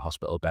me in my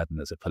hospital bed, and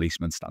there's a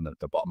policeman standing at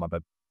the bottom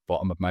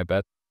of my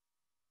bed.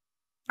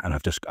 And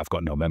I've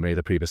got no memory of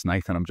the previous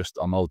night, and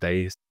I'm all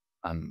dazed.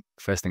 And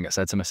first thing I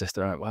said to my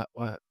sister,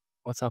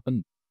 what's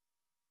happened?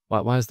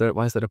 Why is there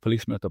a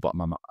policeman at the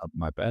bottom of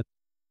my bed?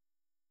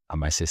 And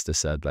my sister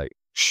said, like,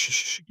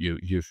 shh,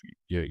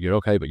 you're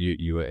okay, but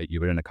you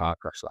were in a car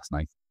crash last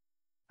night.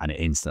 And it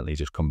instantly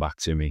just come back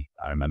to me.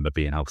 I remember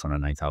being out on a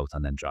night out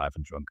and then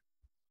driving drunk.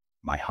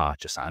 My heart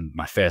just, and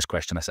my first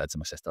question I said to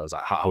my sister, I was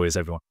like, how is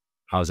everyone?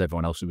 How's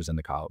everyone else who was in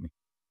the car with me?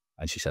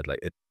 And she said, like,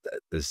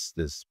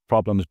 there's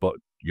problems, but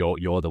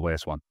you're the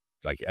worst one.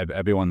 Like,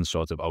 everyone's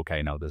sort of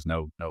okay now. There's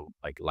no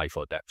like life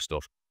or death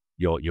stuff.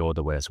 You're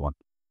the worst one.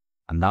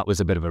 And that was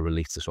a bit of a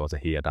relief to sort of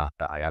hear that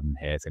I hadn't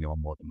hurt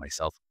anyone more than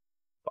myself.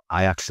 But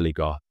I actually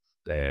got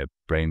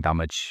brain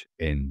damage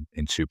in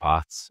 2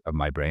 parts of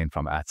my brain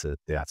from it.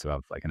 They had to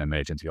have like an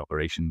emergency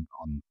operation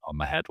on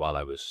my head while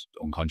I was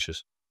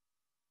unconscious.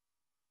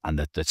 And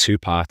the 2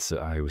 parts,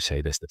 I always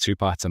say this, the 2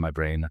 parts of my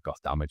brain that got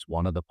damaged,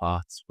 one of the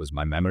parts was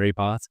my memory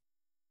part.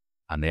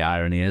 And the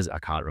irony is, I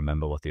can't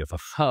remember what the other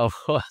part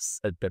was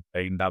at the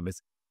brain damage.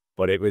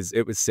 But it was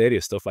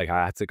serious stuff. Like,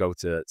 I had to go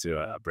to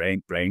a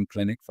brain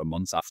clinic for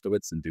months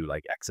afterwards and do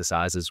like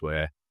exercises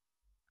where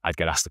I'd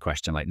get asked the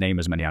question, like, name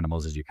as many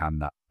animals as you can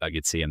that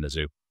you'd see in the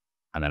zoo.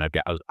 And then I'd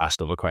get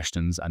asked other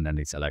questions, and then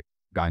they'd say, like,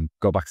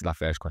 go back to that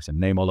first question.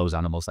 Name all those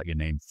animals that you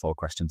named 4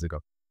 questions ago.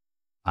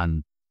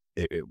 And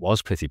it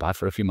was pretty bad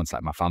for a few months.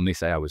 Like, my family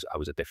say I was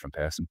a different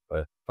person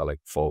for like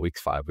 4 weeks,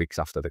 5 weeks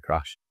after the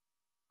crash.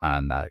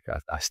 And I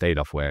stayed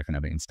off work and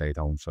everything, stayed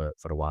home for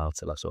a while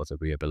till I sort of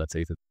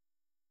rehabilitated.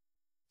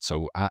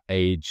 So at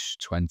age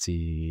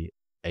 28,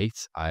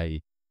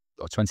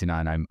 or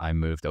 29, I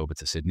moved over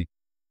to Sydney.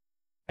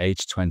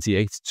 Age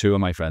 28, 2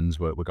 of my friends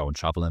were going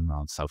traveling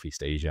around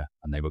Southeast Asia,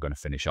 and they were going to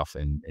finish off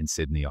in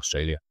Sydney,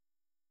 Australia.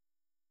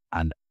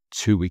 And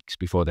 2 weeks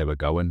before they were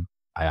going,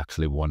 I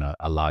actually won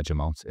a large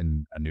amount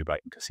in a New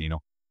Brighton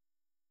casino.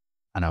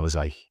 And I was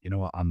like, you know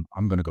what, I'm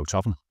going to go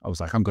traveling. I was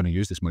like, I'm going to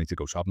use this money to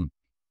go traveling.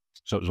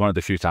 So it was one of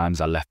the few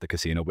times I left the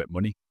casino with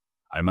money.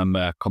 I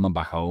remember coming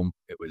back home.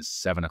 It was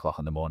 7 o'clock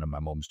in the morning. My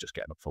mum's just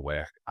getting up for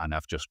work, and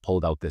I've just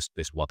pulled out this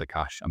wad of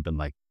cash and been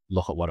like,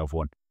 look at what I've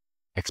won,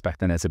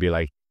 expecting her to be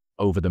like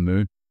over the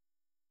moon.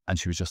 And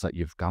she was just like,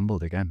 you've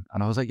gambled again.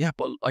 And I was like, yeah,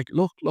 but like,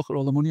 look at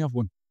all the money I've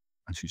won.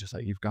 And she's just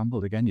like, you've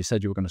gambled again. You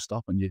said you were going to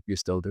stop, and you're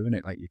still doing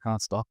it. Like, you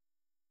can't stop.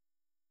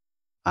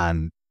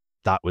 And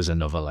that was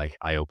another like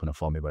eye opener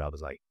for me, where I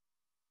was like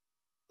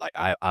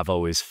I've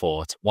always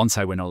thought, once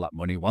I win all that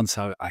money, once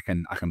I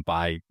can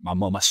buy my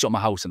mum a summer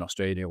house in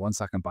Australia, once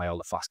I can buy all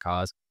the fast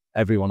cars,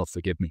 everyone will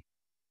forgive me.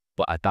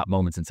 But at that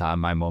moment in time,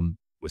 my mum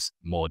was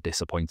more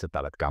disappointed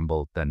that I'd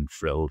gambled than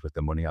thrilled with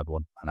the money I'd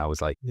won. And I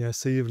was like, Yeah,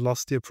 so you've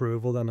lost the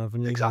approval then,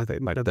 haven't you? Exactly.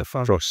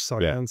 The trust,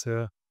 yeah.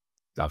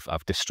 Yeah.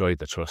 I've destroyed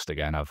the trust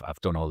again.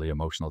 I've done all the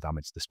emotional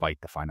damage despite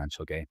the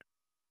financial gain.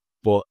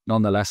 But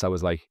nonetheless, I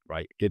was like,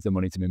 right, give the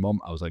money to my mum.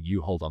 I was like,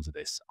 you hold on to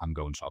this. I'm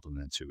going traveling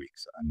in 2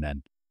 weeks. And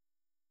then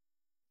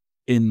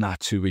in that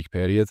 2-week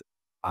period,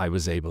 I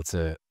was able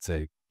to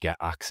get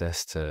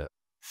access to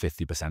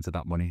 50% of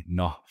that money,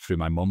 not through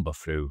my mum, but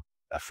through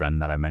a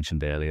friend that I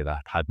mentioned earlier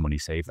that had money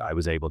saved. I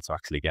was able to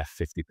actually get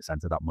 50%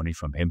 of that money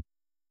from him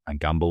and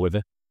gamble with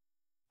it,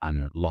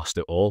 and lost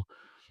it all.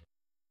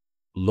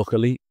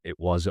 Luckily, it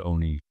was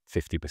only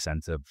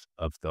 50%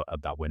 of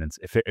that winnings.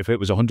 If it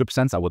was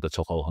 100%, I would have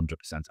took all 100%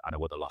 and I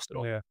would have lost it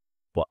all. Yeah.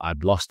 But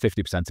I'd lost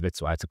 50% of it,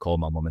 so I had to call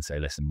my mum and say,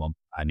 listen, mum,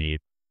 I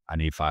need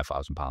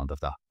 £5,000 of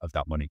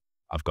that money.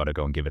 I've got to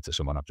go and give it to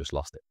someone. I've just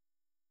lost it.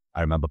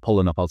 I remember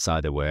pulling up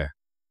outside of work.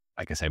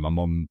 Like I say, my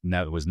mum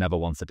was never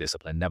one for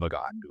discipline, never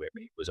got angry with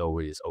me, was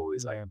always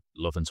like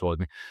loving towards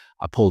me.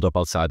 I pulled up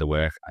outside the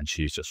work, and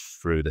she just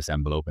threw this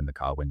envelope in the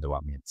car window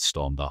at me and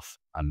stormed off.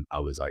 And I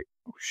was like,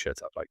 oh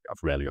shit, I've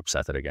really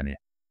upset it again here.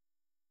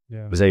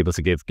 Yeah. Was able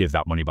to give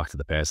that money back to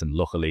the person.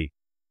 Luckily,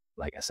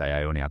 like I say,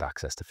 I only had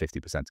access to 50%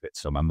 of it.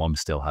 So my mum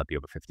still had the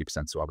other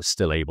 50%. So I was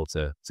still able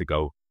to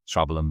go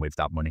traveling with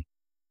that money.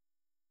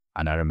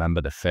 And I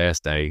remember the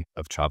first day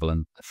of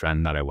traveling, a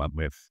friend that I went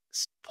with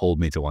pulled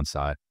me to one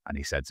side and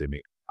he said to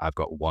me, "I've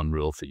got one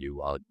rule for you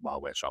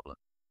while we're traveling."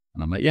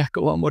 And I'm like, "Yeah,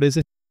 go on, what is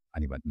it?"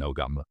 And he went, "No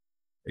gambling."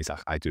 He's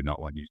like, "I do not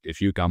want you.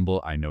 If you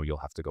gamble, I know you'll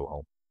have to go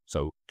home.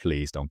 So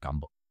please don't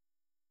gamble."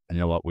 And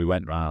you know what? We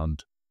went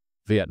round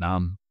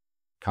Vietnam,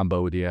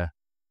 Cambodia,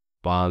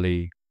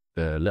 Bali,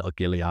 the little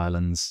Gili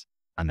Islands,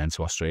 and then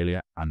to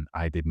Australia. And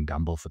I didn't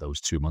gamble for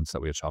those 2 months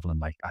that we were traveling.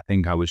 Like, I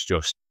think I was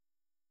just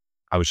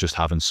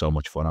having so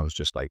much fun. I was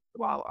just like,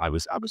 wow, I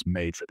was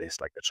made for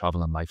this, like the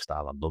traveling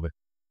lifestyle. I love it.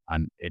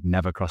 And it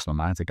never crossed my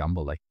mind to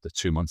gamble. Like the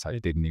 2 months, I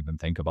didn't even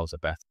think about a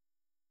bet.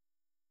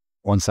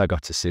 Once I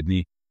got to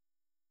Sydney,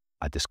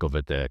 I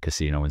discovered the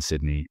casino in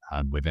Sydney.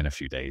 And within a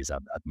few days,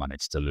 I'd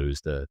managed to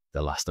lose the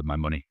last of my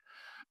money.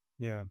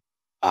 Yeah.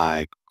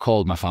 I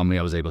called my family.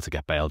 I was able to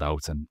get bailed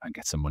out and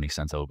get some money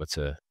sent over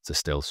to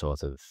still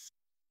sort of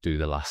do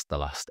the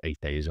last 8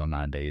 days or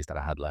 9 days that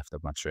I had left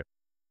of my trip.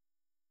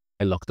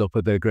 I looked up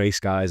at the grey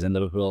skies in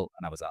Liverpool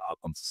and I was like, "I'll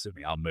come to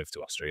Sydney. I'll move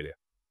to Australia."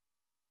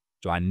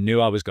 So I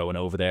knew I was going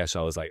over there.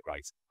 So I was like,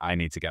 right, I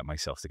need to get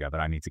myself together.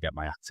 I need to get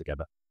my act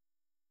together.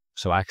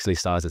 So I actually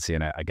started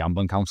seeing a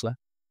gambling counsellor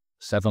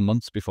 7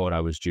 months before I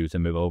was due to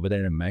move over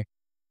there in May.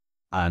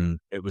 And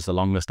it was the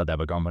longest I'd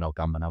ever gone without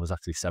gambling. I was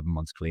actually 7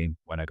 months clean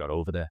when I got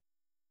over there.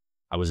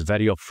 I was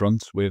very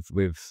upfront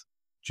with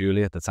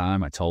Julie at the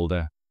time. I told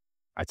her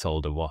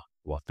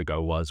what the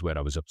go was, where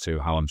I was up to,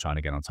 how I'm trying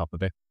to get on top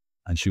of it.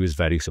 And she was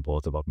very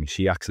supportive of me.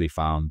 She actually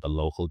found the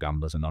local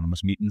Gamblers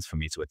Anonymous meetings for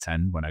me to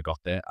attend when I got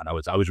there. And I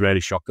was really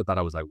shocked at that.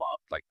 I was like, wow,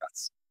 like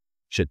that's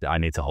shit. I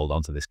need to hold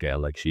on to this girl.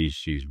 Like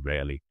she's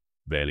really,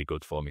 really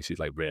good for me. She's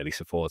like really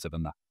supportive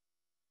in that.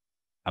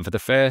 And for the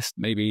first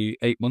maybe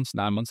 8 months,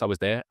 9 months I was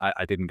there,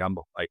 I didn't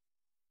gamble. Like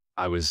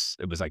it was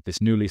like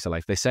this new lease of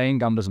life. They say in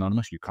Gamblers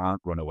Anonymous, you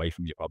can't run away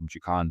from your problems. You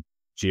can't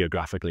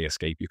geographically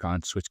escape. You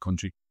can't switch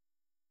country.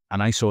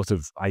 And I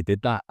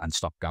did that and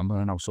stopped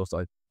gambling. And I was sort of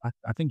like,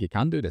 I think you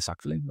can do this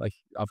actually. Like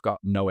I've got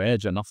no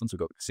urge or nothing to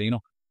go to the casino.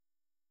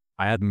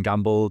 I hadn't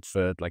gambled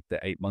for like the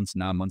 8 months,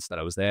 9 months that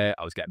I was there.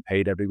 I was getting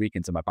paid every week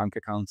into my bank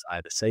account. I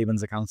had a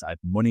savings account. I had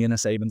money in a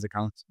savings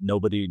account. No,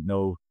 what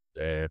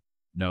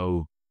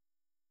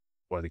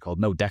are they called?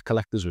 No debt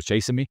collectors were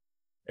chasing me.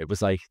 It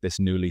was like this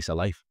new lease of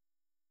life.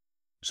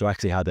 So I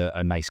actually had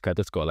a nice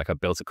credit score. Like I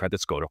built a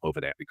credit score up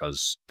over there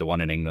because the one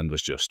in England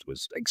was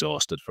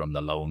exhausted from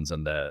the loans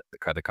and the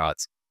credit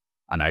cards.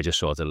 And I just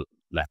sort of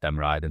let them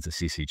ride into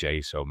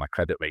CCJ. So my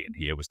credit rating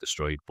here was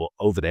destroyed. But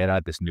over there, I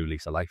had this new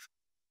lease of life.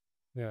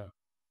 Yeah.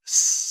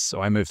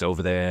 So I moved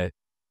over there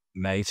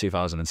May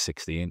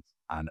 2016.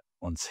 And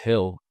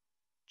until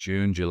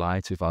June,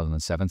 July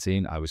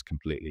 2017, I was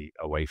completely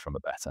away from a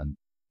bet. And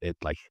it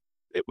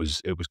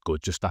was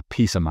good. Just that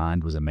peace of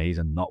mind was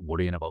amazing, not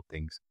worrying about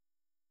things.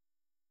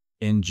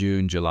 In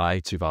June, July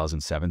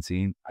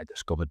 2017, I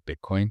discovered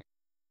Bitcoin.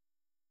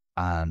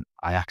 And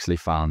I actually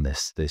found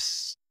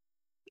this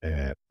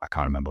I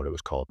can't remember what it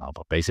was called now,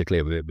 but basically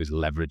it was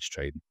leverage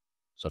trading.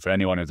 So for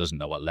anyone who doesn't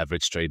know what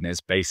leverage trading is,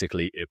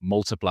 basically it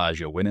multiplies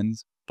your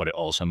winnings, but it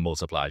also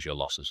multiplies your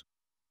losses.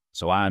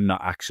 So I'm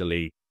not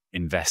actually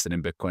invested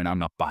in Bitcoin. I'm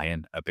not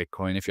buying a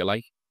Bitcoin, if you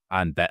like.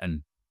 I'm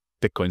betting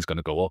Bitcoin's going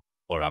to go up,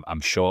 or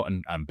I'm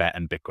shorting and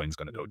betting Bitcoin's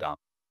going to go down.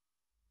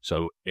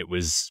 So it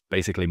was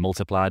basically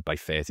multiplied by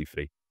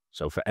 33.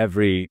 So for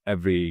every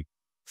 3%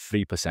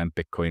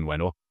 Bitcoin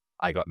went up,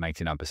 I got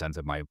 99%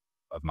 of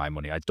my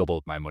money. I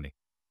doubled my money.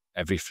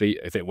 If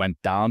it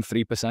went down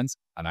 3%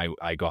 and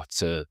I got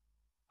to,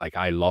 like,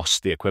 I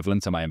lost the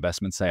equivalent to my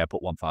investment, say I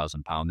put £1,000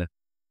 in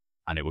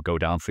and it would go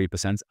down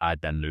 3%,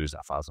 I'd then lose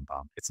that £1,000.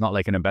 It's not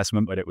like an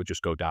investment where it would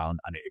just go down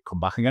and it'd come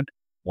back again.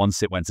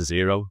 Once it went to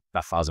zero,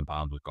 that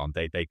 £1,000 was gone.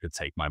 They could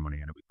take my money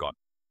and it was gone.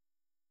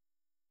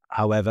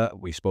 However,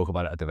 we spoke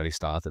about it at the very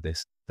start of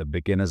this. The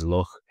beginner's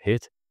luck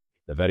hit.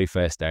 The very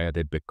first day I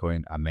did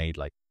Bitcoin, I made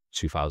like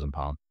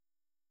 £2,000.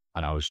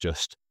 And I was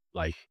just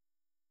like,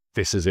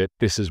 this is it.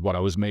 This is what I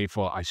was made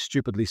for. I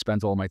stupidly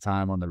spent all my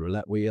time on the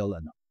roulette wheel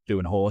and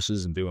doing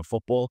horses and doing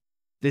football.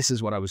 This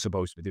is what I was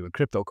supposed to be doing.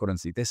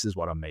 Cryptocurrency. This is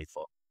what I'm made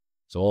for.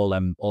 So all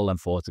them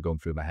thoughts are going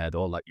through my head.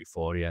 All that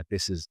euphoria.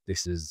 This is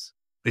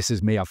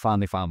me. I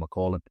finally found my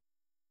calling.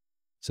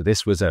 So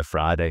this was a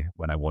Friday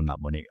when I won that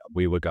money.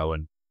 We were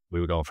going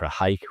for a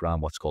hike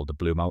around what's called the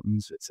Blue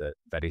Mountains. It's a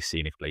very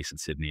scenic place in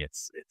Sydney.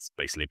 It's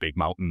basically big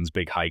mountains,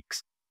 big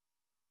hikes.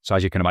 So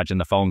as you can imagine,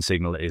 the phone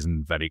signal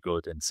isn't very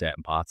good in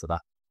certain parts of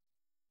that.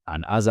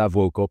 And as I've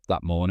woke up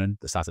that morning,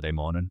 the Saturday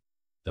morning,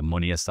 the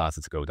money has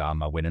started to go down.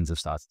 My winnings have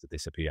started to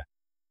disappear.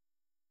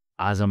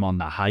 As I'm on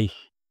that hike,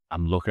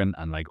 I'm looking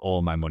and like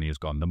all my money is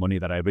gone. The money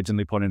that I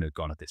originally put in is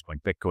gone at this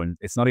point. Bitcoin,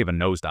 it's not even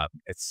nosedive.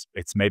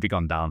 It's maybe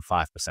gone down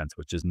 5%,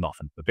 which is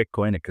nothing. But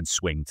Bitcoin, it can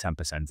swing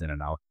 10% in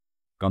an hour.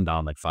 Gone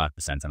down like 5%,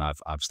 and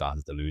I've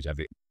started to lose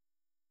everything.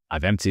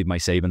 I've emptied my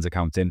savings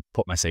account in,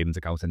 put my savings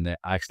account in there.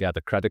 I actually had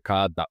a credit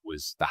card that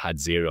had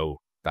zero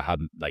that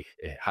hadn't, like,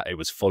 it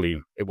was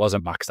fully, it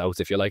wasn't maxed out,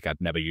 if you like. I'd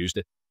never used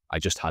it. I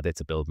just had it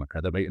to build my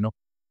credit rating up.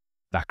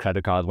 That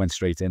credit card went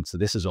straight in. So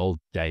this is all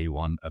day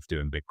one of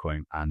doing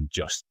Bitcoin, and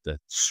just the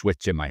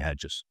switch in my head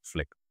just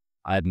flicked.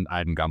 I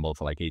hadn't gambled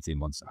for like 18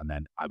 months, and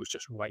then I was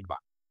just right back.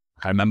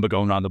 I remember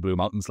going around the Blue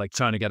Mountains, like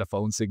trying to get a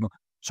phone signal,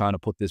 trying to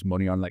put this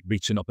money on, like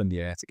reaching up in the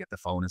air to get the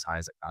phone as high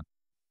as I can.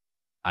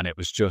 And it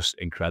was just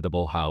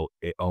incredible how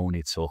it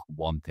only took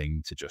one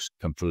thing to just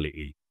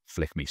completely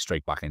flick me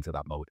straight back into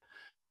that mode.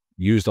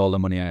 Used all the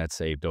money I had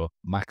saved up,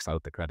 maxed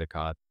out the credit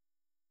card.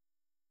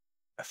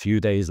 A few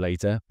days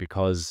later,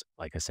 because,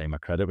 like I say, my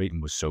credit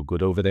rating was so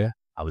good over there,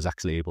 I was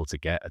actually able to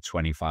get a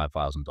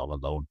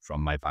 $25,000 loan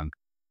from my bank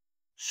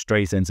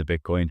straight into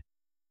Bitcoin.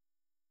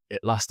 It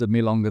lasted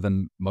me longer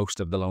than most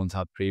of the loans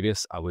had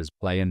previous. I was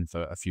playing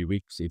for a few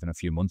weeks, even a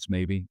few months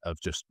maybe, of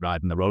just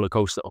riding the roller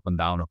coaster up and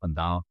down,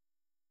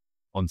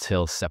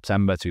 until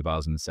September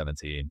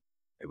 2017.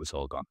 It was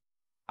all gone.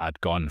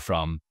 I'd gone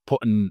from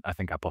I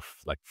think I put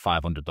like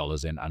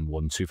 $500 in and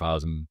won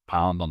 £2,000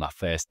 on that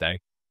first day,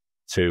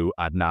 to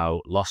I'd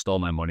now lost all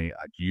my money.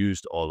 I'd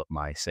used all of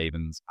my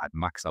savings. I'd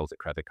maxed out a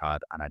credit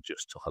card, and I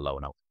just took a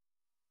loan out.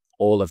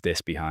 All of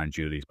this behind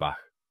Julie's back.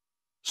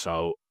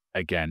 So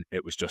again,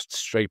 it was just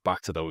straight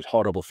back to those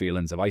horrible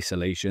feelings of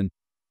isolation,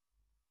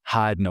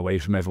 hiding away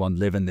from everyone,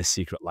 living this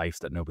secret life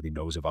that nobody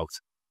knows about.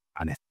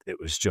 And it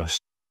was just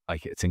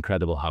like, it's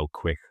incredible how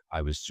quick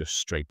I was just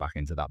straight back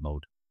into that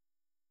mode.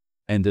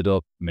 Ended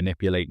up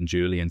manipulating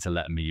Julie into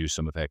letting me use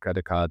some of her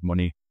credit card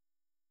money.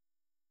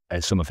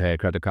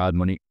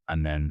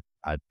 And then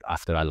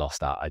after I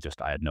lost that, I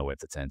had nowhere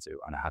to turn to,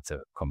 and I had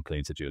to come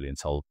clean to Julie and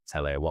tell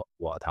her what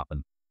had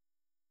happened.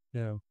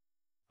 Yeah.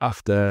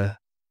 After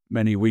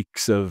many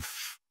weeks of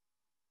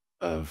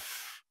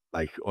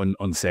like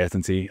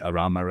uncertainty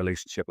around my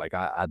relationship, like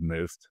I'd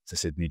moved to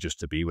Sydney just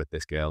to be with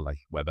this girl, like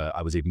whether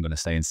I was even going to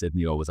stay in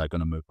Sydney or was I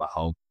going to move back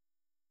home.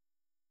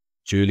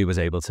 Julie was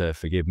able to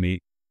forgive me.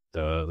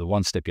 The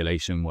one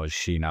stipulation was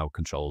she now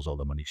controls all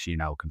the money. She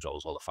now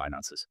controls all the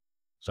finances.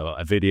 So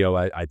a video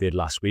I did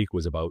last week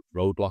was about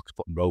roadblocks,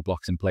 putting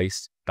roadblocks in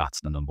place.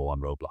 That's the number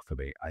one roadblock for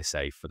me. I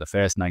say for the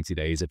first 90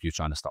 days, if you're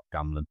trying to stop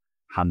gambling,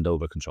 hand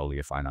over control of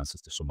your finances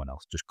to someone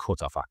else. Just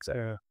cut off access.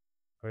 Yeah.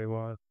 Very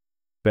well.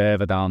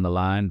 Further down the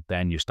line,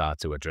 then you start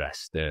to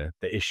address the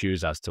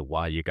issues as to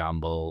why you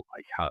gamble,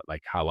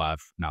 like how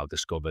I've now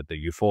discovered the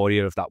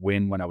euphoria of that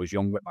win when I was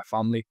young with my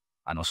family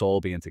and us all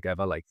being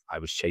together. Like I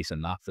was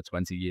chasing that for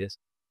 20 years.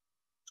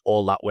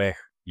 All that work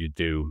you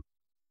do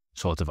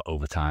sort of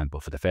over time,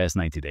 but for the first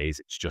 90 days,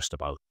 it's just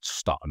about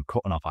starting,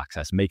 cutting off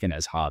access, making it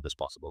as hard as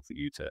possible for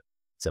you to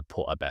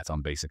put a bet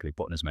on, basically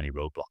putting as many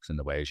roadblocks in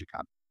the way as you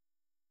can.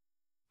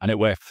 And it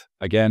worked.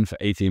 Again, for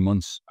 18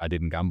 months, I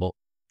didn't gamble.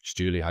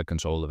 Julie had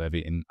control of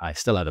everything. I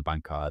still had a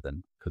bank card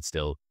and could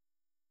still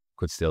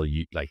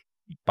like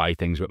buy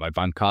things with my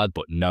bank card,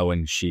 but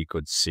knowing she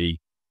could see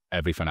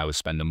everything I was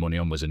spending money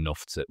on was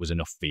enough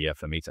fear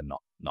for me to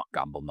not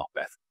gamble, not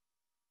bet.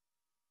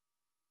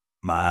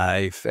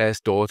 My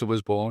first daughter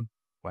was born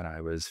when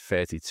I was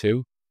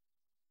 32.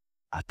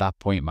 At that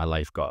point, my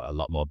life got a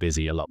lot more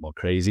busy, a lot more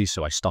crazy.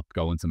 So I stopped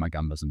going to my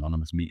Gamblers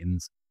Anonymous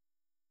meetings,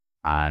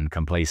 and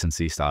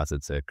complacency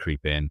started to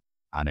creep in.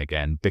 And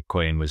again,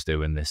 Bitcoin was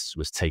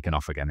taking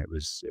off again. It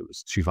was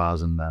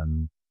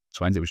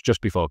 2020. It was just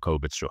before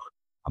COVID struck,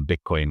 and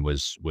Bitcoin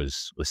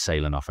was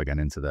sailing off again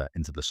into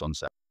the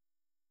sunset.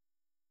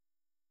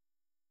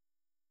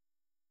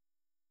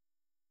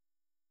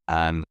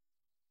 And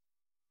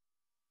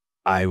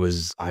I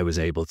was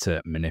able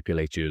to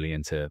manipulate Julie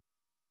into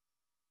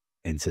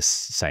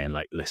saying,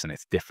 like, listen,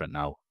 it's different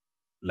now.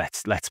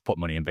 Let's put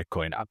money in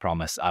Bitcoin. I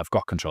promise I've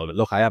got control of it.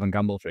 Look, I haven't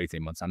gambled for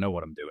 18 months. I know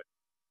what I'm doing.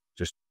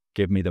 Just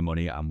give me the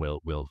money and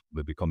we'll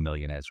become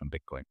millionaires from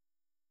Bitcoin.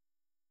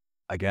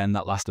 Again,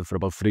 that lasted for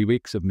about 3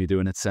 weeks of me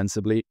doing it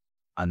sensibly.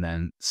 And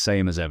then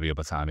same as every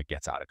other time, it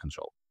gets out of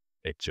control.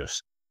 It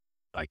just,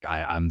 like,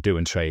 I'm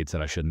doing trades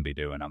that I shouldn't be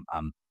doing.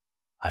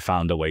 I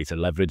found a way to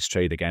leverage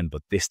trade again,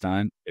 but this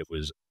time it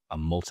was a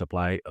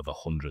multiply of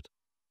 100.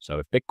 So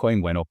if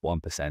Bitcoin went up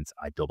 1%,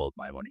 I doubled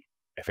my money.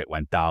 If it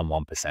went down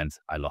 1%,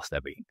 I lost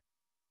everything.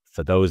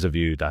 For those of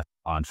you that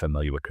aren't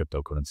familiar with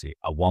cryptocurrency,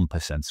 a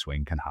 1%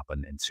 swing can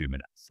happen in 2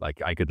 minutes.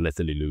 Like, I could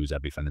literally lose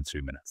everything in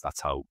 2 minutes.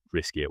 That's how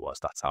risky it was.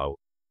 That's how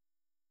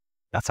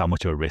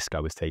much of a risk I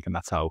was taking.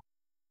 That's how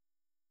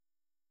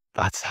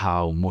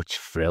much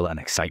thrill and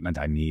excitement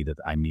I needed.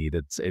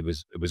 It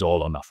was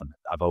all or nothing.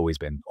 I've always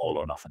been all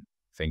or nothing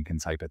thinking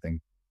type of thing.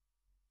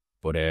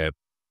 But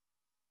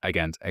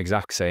again,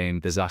 exact same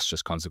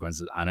disastrous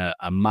consequences and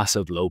a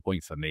massive low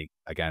point for me.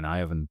 Again, I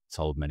haven't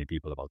told many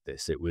people about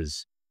this.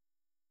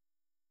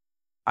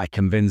 I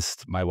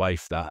convinced my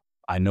wife that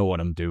I know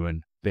what I'm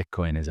doing.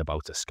 Bitcoin is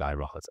about to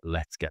skyrocket.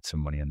 Let's get some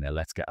money in there.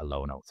 Let's get a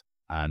loan out.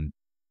 And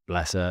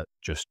bless her,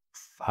 just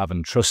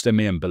having trust in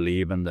me and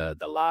believing the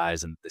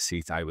lies and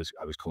deceit I was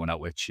coming out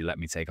with, she let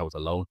me take out a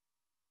loan.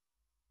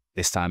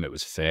 This time it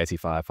was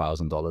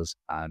 $35,000,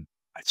 and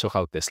I took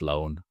out this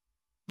loan,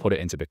 put it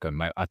into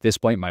Bitcoin. At this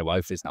point, my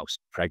wife is now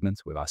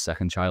pregnant with our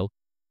second child.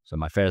 So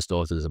my first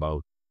daughter is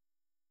about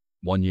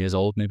 1 year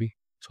old, maybe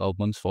 12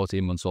 months,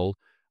 14 months old.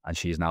 And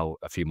she's now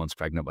a few months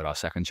pregnant with our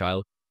second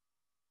child.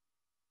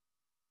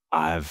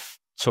 I've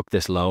took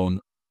this loan.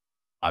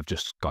 I've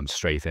just gone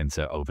straight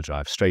into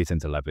overdrive, straight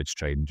into leverage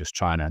trading, just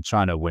trying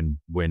to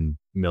win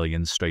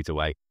millions straight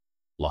away.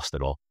 Lost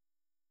it all.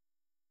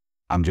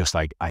 I'm just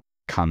like, I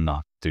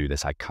cannot do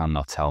this. I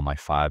cannot tell my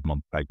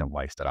 5-month pregnant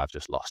wife that I've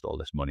just lost all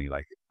this money.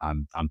 Like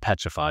I'm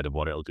petrified of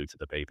what it'll do to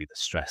the baby, the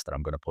stress that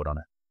I'm going to put on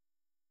it.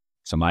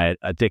 So my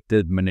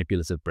addicted,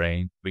 manipulative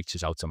brain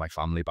reaches out to my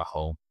family back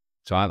home.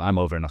 So I'm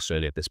over in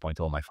Australia at this point.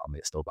 All my family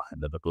is still back in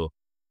Liverpool.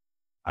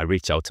 I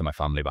reach out to my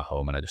family back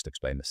home and I just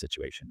explain the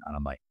situation. And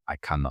I'm like, I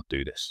cannot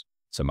do this.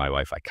 So my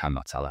wife, I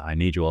cannot tell her. I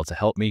need you all to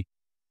help me.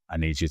 I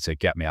need you to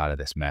get me out of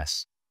this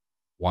mess.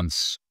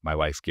 Once my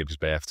wife gives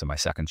birth to my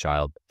second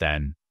child,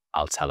 then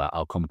I'll tell her.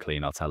 I'll come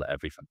clean. I'll tell her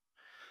everything.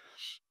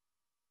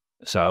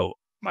 So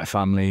my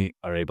family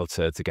are able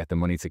to get the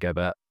money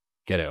together,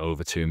 get it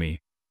over to me.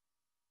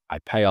 I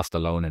pay off the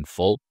loan in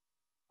full.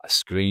 A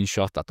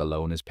screenshot that the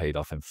loan is paid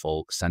off in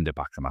full, send it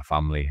back to my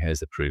family. Here's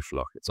the proof.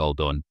 Look, it's all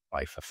done.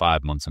 Right, for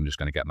 5 months, I'm just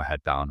going to get my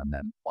head down. And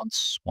then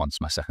once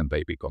my second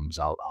baby comes,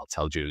 I'll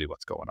tell Julie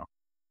what's going on.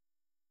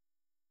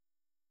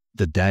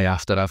 The day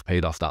after I've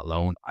paid off that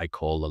loan, I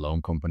call the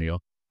loan company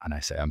up and I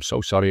say, I'm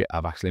so sorry.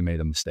 I've actually made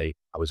a mistake.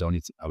 I was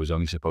only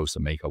supposed to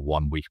make a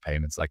 1-week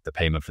payment. It's like the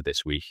payment for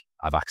this week.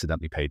 I've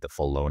accidentally paid the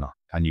full loan off.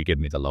 Can you give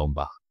me the loan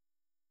back?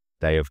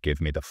 They have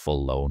given me the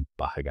full loan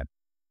back again.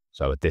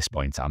 So at this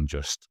point, I'm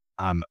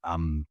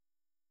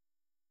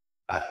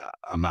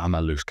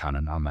a loose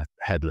cannon. I'm a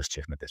headless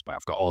chicken at this point.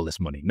 I've got all this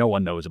money. No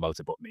one knows about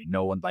it but me.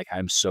 No one, like,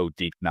 I'm so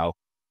deep now.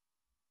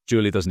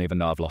 Julie doesn't even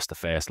know I've lost the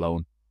first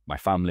loan. My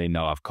family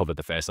know I've covered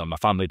the first loan. My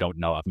family don't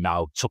know I've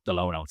now took the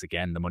loan out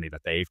again. The money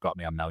that they've got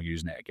me, I'm now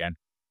using it again.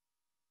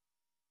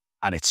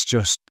 And it's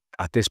just,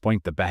 at this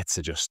point, the bets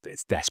are just,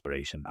 it's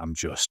desperation. I'm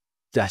just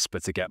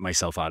desperate to get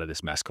myself out of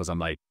this mess because I'm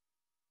like,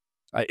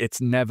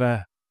 it's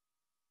never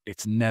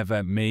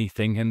me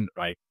thinking,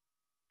 right,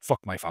 fuck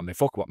my family,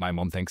 fuck what my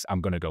mum thinks, I'm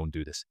going to go and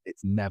do this.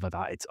 It's never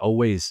that. It's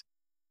always,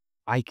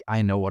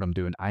 I know what I'm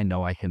doing. I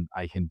know I can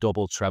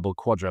double, treble,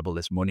 quadruple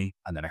this money,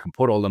 and then I can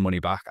put all the money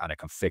back and I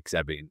can fix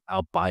everything.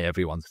 I'll buy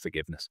everyone's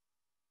forgiveness.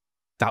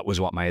 That was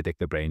what my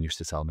addicted brain used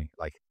to tell me.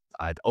 Like,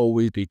 I'd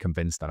always be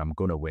convinced that I'm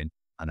going to win,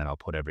 and then I'll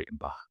put everything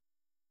back.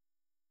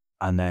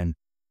 And then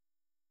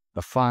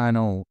the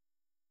final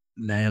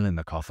nail in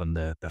the coffin,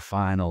 the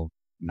final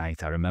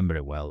night, I remember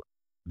it well.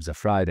 It was a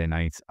Friday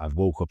night. I've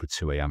woke up at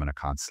 2 a.m. and I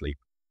can't sleep.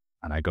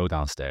 And I go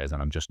downstairs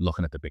and I'm just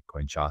looking at the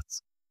Bitcoin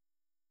charts.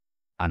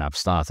 And I've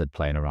started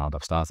playing around.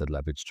 I've started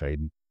leverage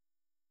trading.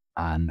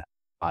 And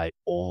I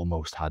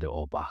almost had it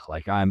all back.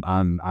 Like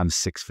I'm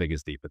 6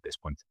 figures deep at this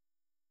point.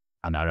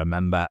 And I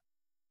remember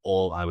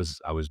I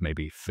was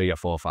maybe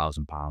 £3,000 or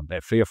 £4,000,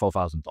 $3,000 or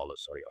 $4,000,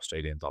 sorry,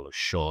 Australian dollars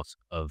short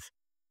of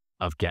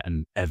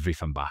getting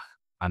everything back.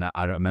 And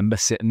I remember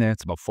sitting there,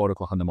 it's about 4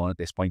 o'clock in the morning at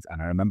this point,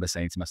 and I remember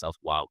saying to myself,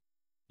 wow,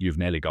 you've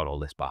nearly got all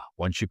this back.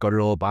 Once you've got it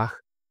all back,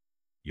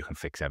 you can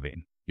fix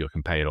everything. You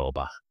can pay it all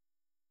back.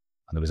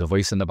 And there was a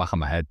voice in the back of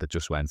my head that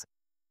just went,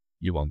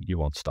 you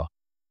won't stop.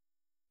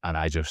 And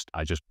I just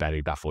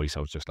buried that voice. I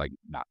was just like,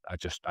 nah, I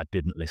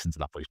didn't listen to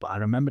that voice. But I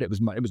remember it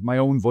was my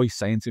own voice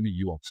saying to me,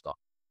 you won't stop.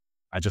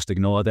 I just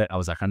ignored it. I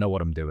was like, I know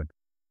what I'm doing.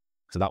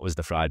 So that was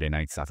the Friday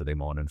night, Saturday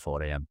morning,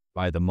 4 a.m.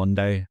 By the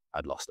Monday,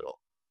 I'd lost it all.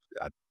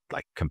 I'd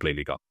like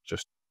completely got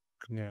just,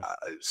 yeah.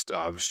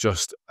 I was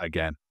just,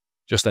 again,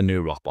 just a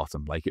new rock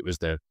bottom. Like it was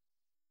the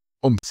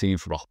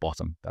umpteenth rock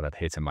bottom that I'd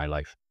hit in my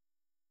life.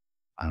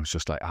 And I was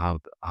just like, how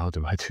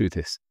do I do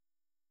this?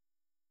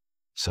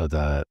 So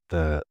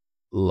the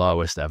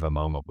lowest ever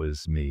moment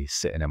was me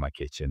sitting in my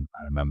kitchen.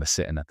 I remember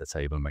sitting at the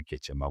table in my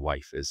kitchen. My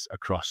wife is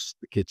across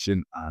the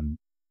kitchen, and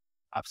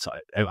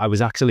I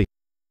was actually,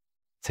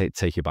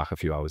 take you back a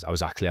few hours, I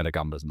was actually at a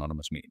Gamblers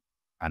Anonymous meeting,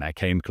 and I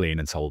came clean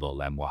and told all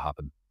them what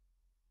happened.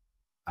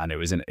 And it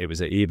was an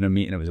evening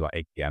meeting. It was about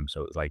 8 p.m.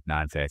 So it was like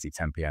 9:30,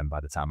 10 p.m.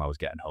 by the time I was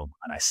getting home.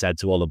 And I said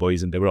to all the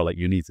boys, and they were all like,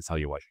 you need to tell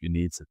your wife, you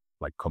need to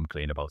like come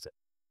clean about it.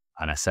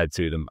 And I said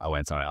to them, I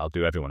went, all right, I'll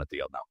do everyone a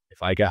deal now.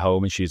 If I get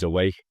home and she's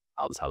awake,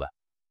 I'll tell her.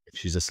 If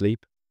she's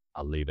asleep,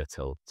 I'll leave it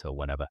till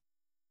whenever.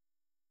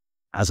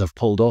 As I've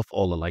pulled off,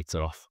 all the lights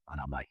are off. And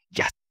I'm like,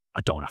 yeah,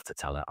 I don't have to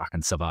tell her. I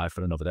can survive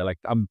for another day. Like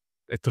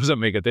it doesn't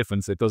make a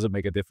difference. It doesn't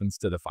make a difference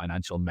to the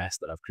financial mess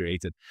that I've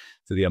created,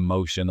 to the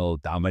emotional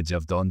damage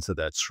I've done, to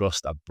the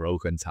trust I've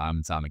broken time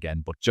and time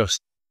again. But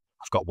just,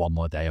 I've got one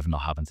more day of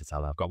not having to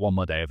tell her. I've got one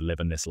more day of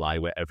living this lie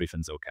where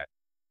everything's okay.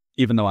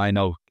 Even though I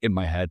know in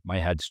my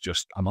head's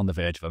just, I'm on the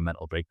verge of a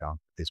mental breakdown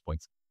at this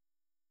point.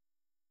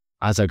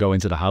 As I go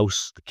into the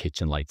house, the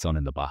kitchen light's on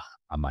in the back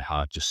and my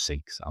heart just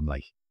sinks. I'm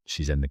like,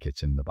 she's in the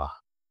kitchen in the back.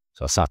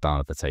 So I sat down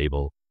at the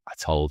table. I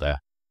told her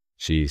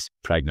she's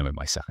pregnant with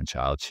my second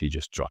child. She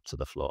just dropped to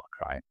the floor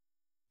crying.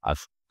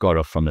 I've got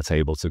up from the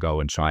table to go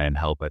and try and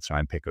help her, try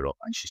and pick her up.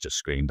 And she's just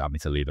screamed at me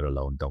to leave her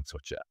alone. Don't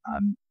touch her.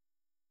 And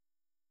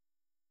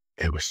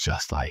it was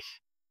just like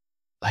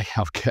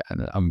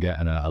I'm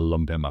getting a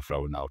lump in my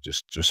throat now,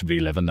 just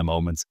reliving the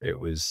moment.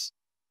 It was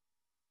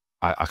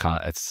I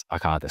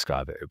can't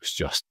describe it. It was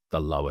just the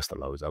lowest of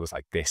lows. I was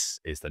like, this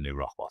is the new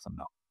rock bottom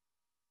now.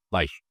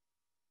 Like,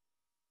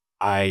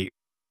 I'd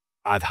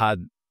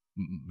had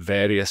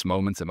various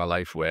moments in my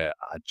life where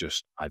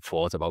I'd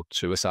thought about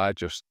suicide.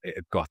 Just, it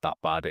had got that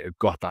bad. It had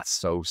got that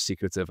so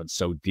secretive and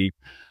so deep.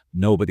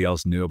 Nobody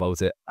else knew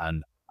about it.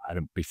 And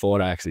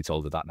before I actually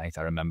told her that night,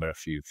 I remember a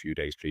few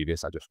days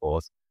previous, I just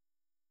thought,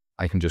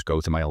 I can just go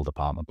to my old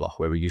apartment block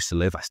where we used to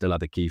live. I still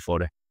had the key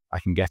for it. I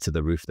can get to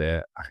the roof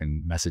there. I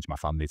can message my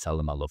family, tell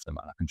them I love them,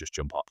 and I can just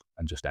jump up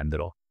and just end it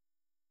all.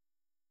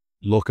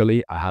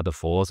 Luckily, I had the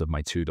thought of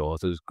my 2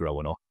 daughters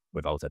growing up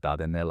without a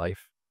dad in their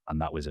life. And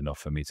that was enough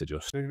for me to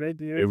just...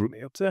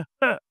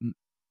 That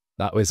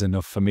was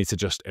enough for me to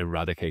just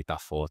eradicate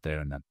that thought there.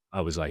 And then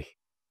I was like,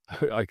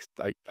 I'd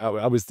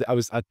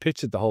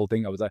pictured the whole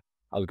thing. I was like,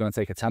 I was going to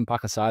take a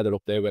 10-pack of cider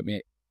up there with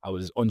me. I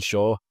was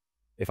unsure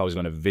if I was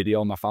going to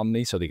video my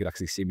family so they could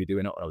actually see me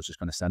doing it, or I was just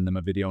going to send them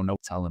a video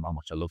note telling them how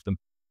much I loved them.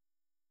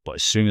 But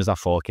as soon as that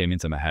thought came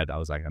into my head, I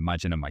was like,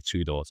 imagining my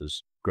 2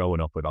 daughters growing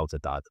up without a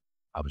dad.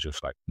 I was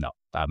just like, no,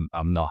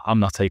 I'm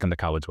not taking the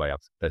coward's way out.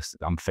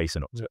 I'm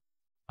facing up to it.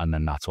 And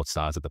then that's what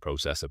started the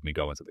process of me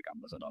going to the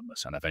Gamblers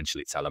Anonymous and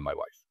eventually telling my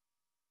wife.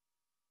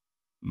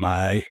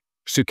 My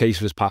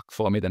suitcase was packed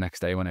for me the next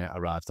day when I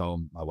arrived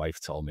home. My wife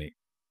told me,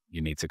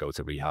 you need to go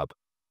to rehab.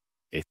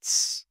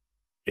 It's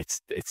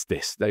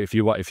this. If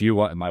you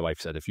want, my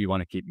wife said, if you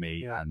want to keep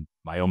me and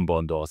my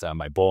unborn daughter and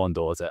my born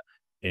daughter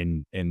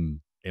in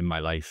my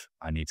life,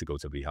 I need to go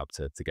to rehab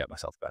to get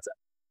myself better.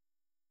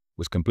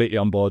 Was completely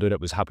on board with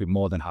it, was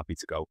more than happy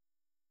to go.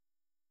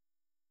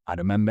 I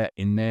remember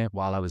in there,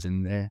 while I was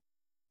in there,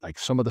 like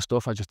some of the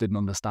stuff I just didn't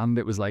understand.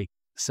 It was like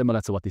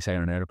similar to what they say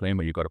on an airplane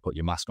where you've got to put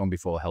your mask on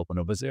before helping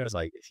others. There, it's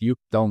like, if you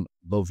don't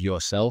love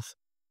yourself,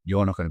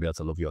 you're not going to be able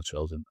to love your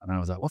children. And I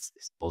was like, what's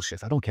this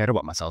bullshit? I don't care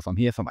about myself. I'm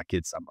here for my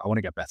kids. I want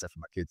to get better for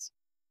my kids.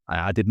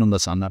 I didn't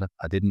understand that.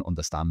 I didn't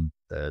understand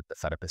the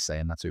therapist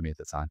saying that to me at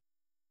the time.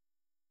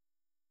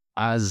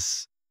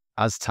 As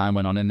time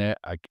went on in there,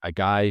 a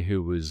guy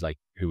who was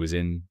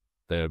in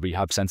the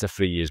rehab center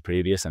 3 years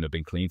previous and had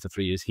been clean for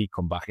 3 years, he'd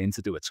come back in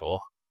to do a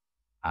talk.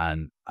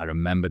 And I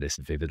remember this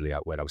vividly,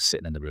 where I was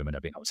sitting in the room and I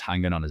was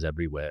hanging on his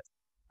every word.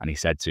 And he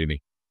said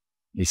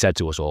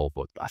to us all,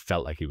 but I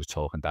felt like he was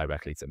talking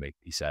directly to me.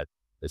 He said,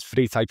 there's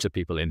 3 types of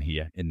people in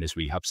here in this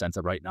rehab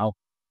center right now.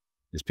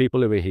 There's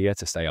people who are here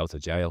to stay out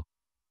of jail.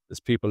 There's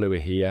people who are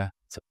here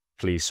to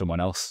please someone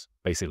else.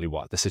 Basically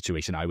the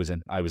situation I was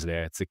in. I was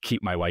there to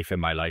keep my wife in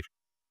my life.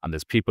 And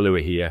there's people who are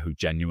here who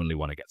genuinely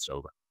want to get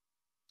sober.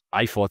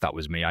 I thought that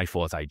was me. I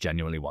thought I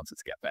genuinely wanted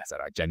to get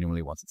better. I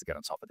genuinely wanted to get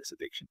on top of this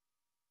addiction.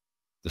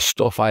 The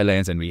stuff I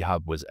learned in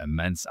rehab was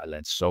immense. I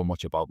learned so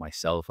much about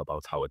myself,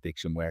 about how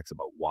addiction works,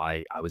 about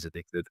why I was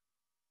addicted.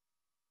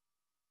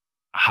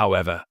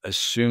 However, as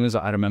soon as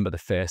I remember the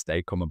first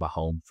day coming back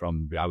home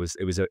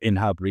it was an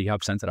in-hab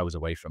rehab center. I was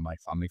away from my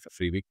family for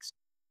 3 weeks.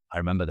 I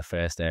remember the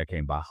first day I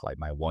came back, like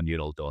my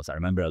 1-year-old daughter, I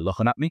remember her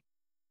looking at me,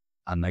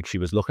 and like she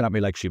was looking at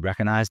me like she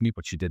recognized me,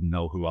 but she didn't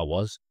know who I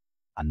was.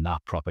 And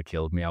that proper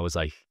killed me. I was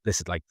like,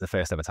 this is like the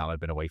first ever time I'd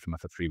been away from her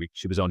for 3 weeks.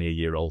 She was only 1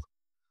 year old.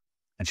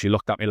 And she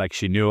looked at me like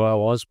she knew who I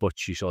was, but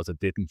she sort of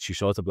didn't. She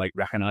sort of like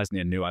recognized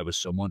me and knew I was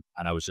someone.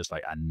 And I was just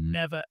like, I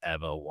never,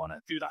 ever want to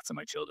do that to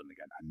my children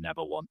again. I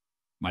never want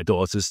my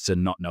daughters to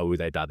not know who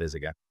their dad is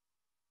again.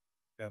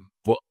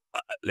 But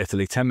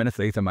literally 10 minutes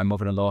later, my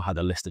mother-in-law had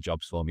a list of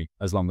jobs for me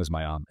as long as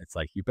my arm. It's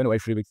like, you've been away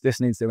 3 weeks. This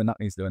needs doing, that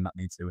needs doing, that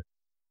needs doing.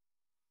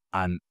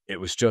 And it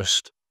was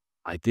just,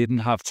 I didn't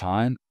have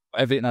time.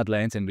 Everything I'd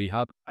learned in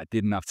rehab, I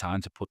didn't have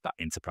time to put that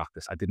into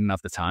practice. I didn't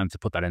have the time to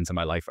put that into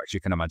my life. As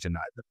you can imagine,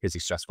 that a busy,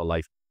 stressful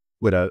life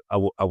with a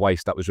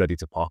wife that was ready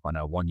to pop and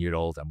a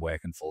 1-year-old and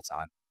working full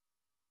time.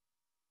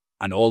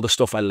 And all the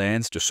stuff I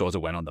learned just sort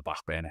of went on the back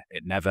burner.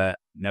 It never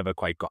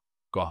quite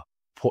got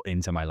put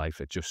into my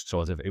life. It just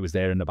sort of, it was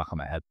there in the back of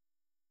my head.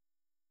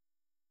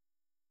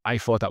 I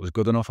thought that was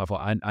good enough. I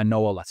thought, I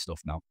know all that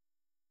stuff now.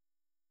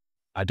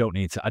 I don't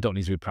need to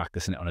be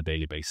practicing it on a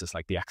daily basis,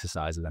 like the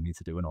exercises I need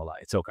to do and all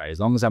that. It's okay. As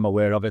long as I'm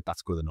aware of it,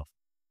 that's good enough.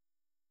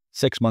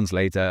 6 months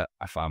later,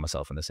 I found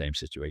myself in the same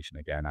situation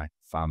again. I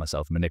found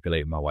myself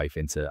manipulating my wife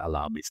into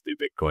allowing me to do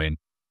Bitcoin.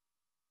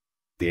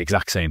 The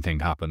exact same thing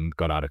happened,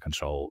 got out of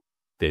control,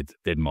 did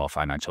more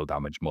financial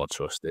damage, more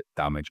trust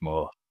damage,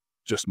 more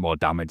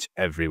damage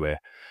everywhere.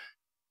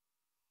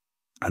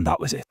 And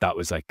that was it. That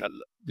was like,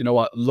 you know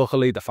what?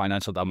 Luckily, the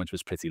financial damage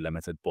was pretty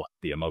limited, but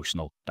the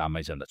emotional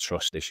damage and the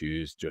trust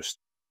issues, just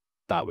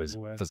that was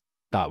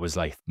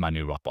like my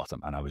new rock bottom.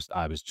 And I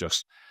was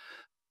just,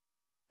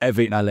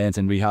 everything I learned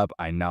in rehab,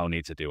 I now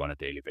need to do on a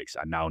daily basis.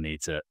 I now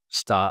need to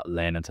start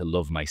learning to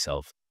love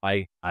myself.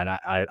 I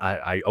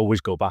always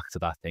go back to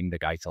that thing the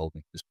guy told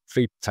me. There's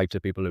 3 types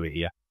of people who are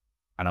here.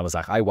 And I was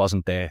like, I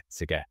wasn't there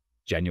to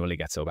genuinely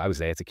get sober. I was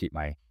there to keep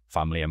my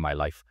family in my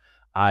life.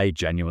 I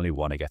genuinely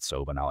want to get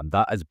sober now. And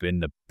that has been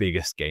the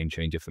biggest game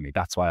changer for me.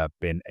 That's why I've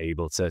been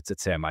able to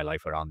turn my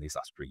life around these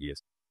last 3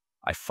 years.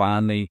 I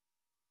finally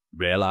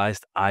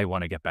realized I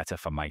want to get better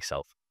for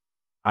myself.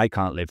 I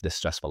can't live this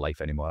stressful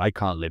life anymore. I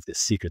can't live this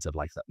secretive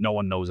life that no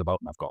one knows about.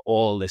 And I've got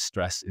all this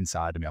stress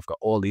inside of me. I've got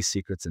all these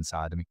secrets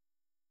inside of me.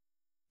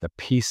 The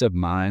peace of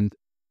mind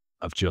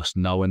of just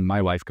knowing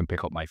my wife can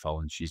pick up my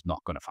phone. She's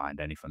not going to find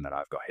anything that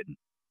I've got hidden.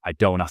 I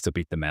don't have to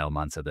beat the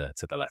mailman to the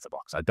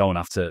letterbox. I don't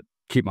have to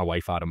keep my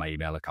wife out of my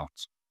email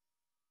accounts.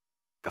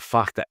 The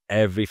fact that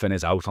everything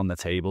is out on the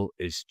table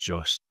is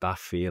just, that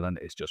feeling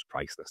is just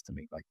priceless to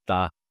me. Like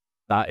that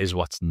is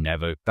what's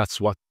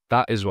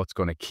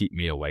going to keep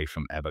me away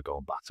from ever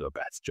going back to a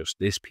bet. Just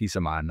this peace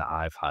of mind that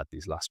I've had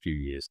these last few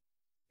years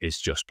is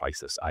just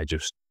priceless.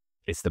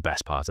 It's the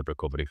best part of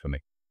recovery for me.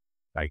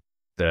 Like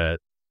the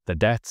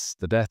debts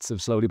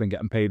have slowly been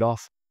getting paid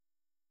off.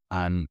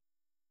 And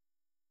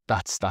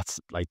that's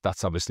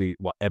obviously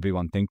what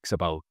everyone thinks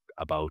about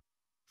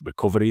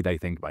recovery. They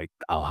think, like,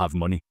 I'll have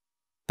money.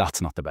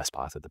 That's not the best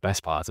part of it. The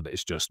best part of it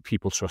is just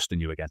people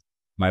trusting you again.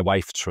 My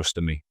wife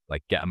trusting me,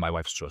 like getting my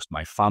wife's trust,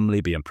 my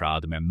family being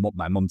proud of me.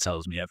 My mum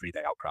tells me every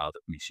day how proud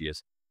of me she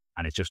is.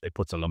 And it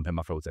puts a lump in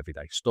my throat every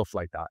day. Stuff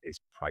like that is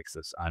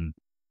priceless. And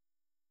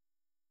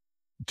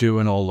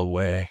doing all the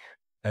work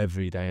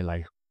every day,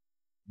 like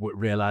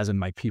realizing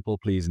my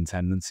people-pleasing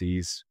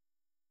tendencies.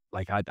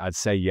 Like I'd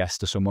say yes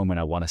to someone when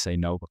I want to say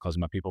no because of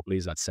my people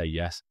please. I'd say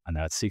yes, and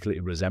then I'd secretly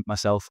resent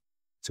myself.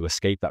 To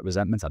escape that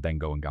resentment, I'd then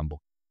go and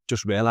gamble.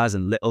 Just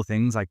realizing little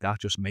things like that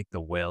just make the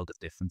world of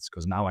difference,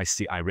 because now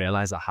I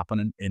realize that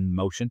happening in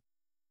motion,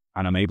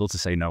 and I'm able to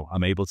say no.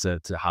 I'm able to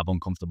have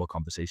uncomfortable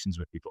conversations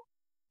with people.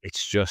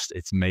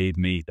 It's made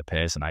me the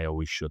person I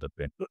always should have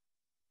been.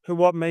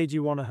 What made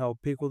you want to help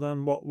people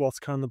then? What's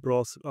kind of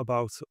brought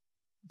about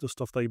the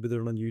stuff that you've been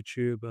doing on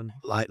YouTube? And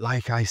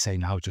like I say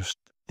now, just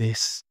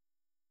this.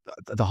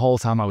 The whole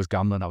time I was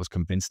gambling, I was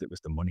convinced it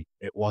was the money.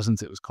 It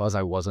wasn't. It was because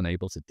I wasn't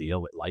able to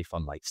deal with life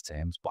on life's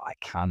terms, but I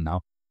can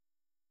now.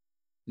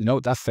 You know,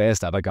 that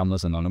first ever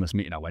Gamblers Anonymous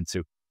meeting I went to,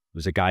 there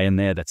was a guy in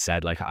there that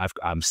said, like,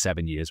 I'm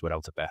 7 years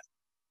without a bet.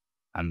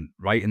 And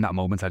right in that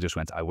moment, I just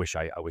went, I wish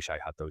I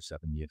had those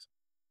 7 years.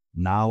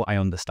 Now I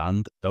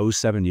understand those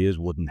 7 years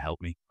wouldn't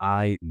help me.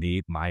 I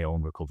need my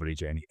own recovery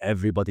journey.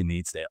 Everybody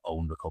needs their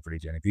own recovery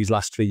journey. These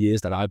last 3 years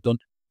that I've done,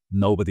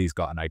 nobody's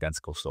got an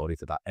identical story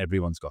to that.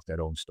 Everyone's got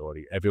their own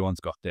story.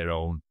 Everyone's got their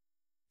own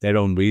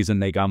reason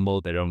they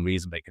gamble, their own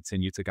reason they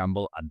continue to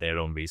gamble, and their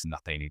own reason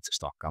that they need to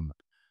stop gambling.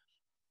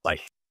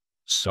 Like,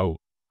 so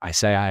I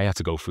say I had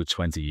to go through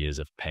 20 years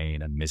of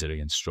pain and misery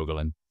and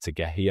struggling to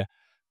get here.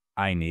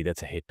 I needed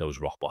to hit those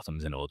rock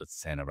bottoms in order to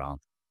turn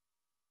around.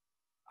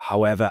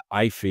 However,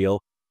 I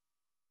feel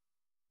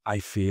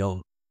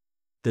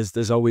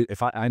there's always,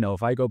 I know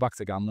if I go back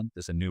to gambling,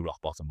 there's a new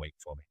rock bottom waiting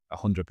for me,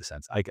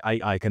 100%.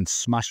 I can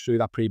smash through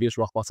that previous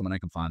rock bottom and I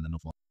can find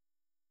another one.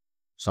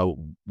 So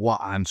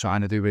what I'm trying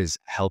to do is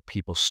help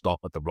people stop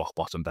at the rock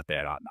bottom that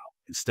they're at now.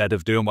 Instead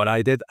of doing what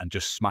I did and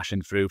just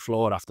smashing through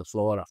floor after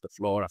floor after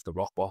floor after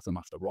rock bottom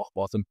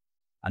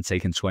and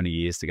taking 20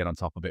 years to get on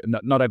top of it.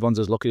 Not everyone's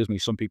as lucky as me.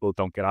 Some people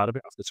don't get out of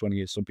it after 20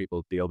 years. Some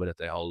people deal with it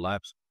their whole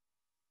lives.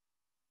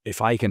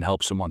 If I can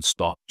help someone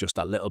stop just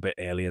a little bit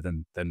earlier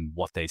than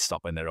what they'd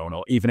stop in their own,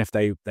 or even if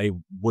they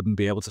wouldn't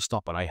be able to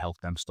stop, but I help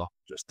them stop,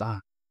 just that,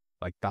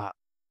 like that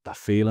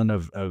feeling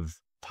of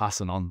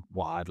passing on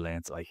what I've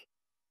learned. Like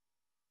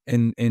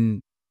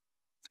in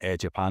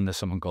Japan, there's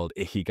something called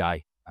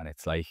ikigai, and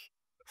it's like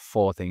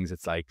 4 things.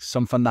 It's like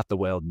something that the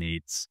world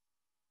needs,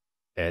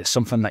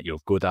 something that you're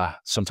good at,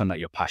 something that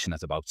you're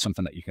passionate about,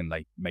 something that you can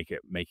like make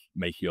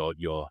your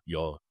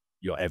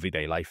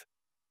everyday life.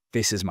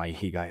 This is my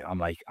ikigai.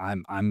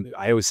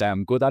 I always say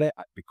I'm good at it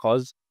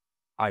because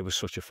I was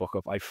such a fuck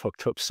up. I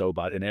fucked up so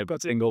bad in every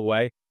single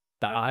way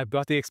that I've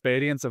got the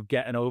experience of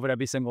getting over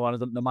every single one of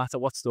them. No matter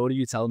what story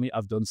you tell me,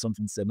 I've done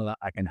something similar.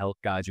 I can help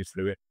guide you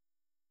through it.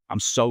 I'm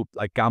so,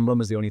 like, gambling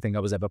was the only thing I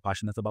was ever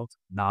passionate about.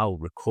 Now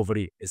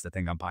recovery is the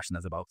thing I'm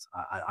passionate about.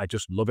 I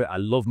just love it. I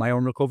love my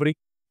own recovery,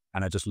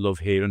 and I just love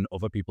hearing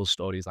other people's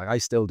stories. Like, I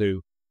still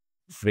do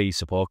free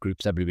support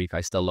groups every week.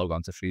 I still log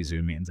on to free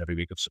Zoom meetings every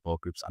week of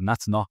support groups, and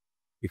that's not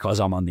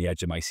because I'm on the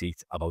edge of my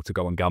seat about to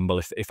go and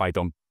gamble. If I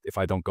don't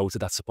go to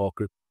that support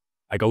group,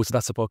 I go to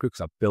that support group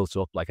because I've built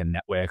up like a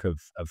network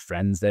of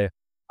friends there.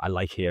 I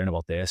like hearing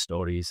about their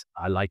stories.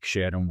 I like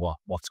sharing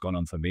what's gone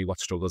on for me, what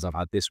struggles I've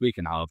had this week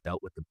and how I've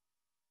dealt with them.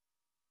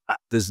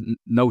 There's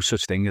no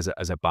such thing as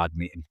a bad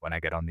meeting when I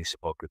get on these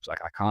support groups.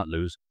 Like, I can't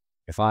lose.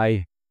 If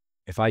I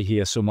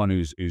hear someone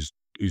who's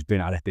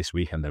been at it this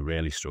week and they're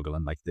really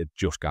struggling, like they've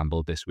just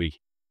gambled this week,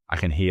 I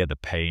can hear the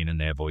pain in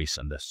their voice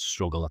and the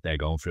struggle that they're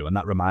going through. And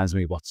that reminds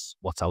me what's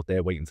out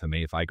there waiting for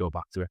me if I go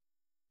back to it.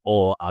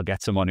 Or I'll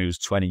get someone who's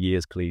 20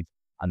 years clean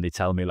and they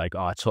tell me like,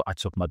 oh, I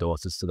took my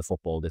daughters to the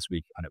football this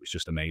week and it was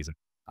just amazing.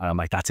 And I'm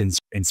like, that's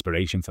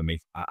inspiration for me.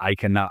 I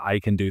can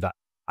do that.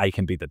 I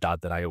can be the dad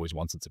that I always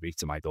wanted to be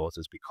to my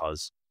daughters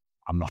because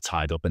I'm not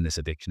tied up in this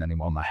addiction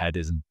anymore. My head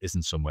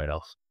isn't somewhere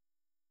else.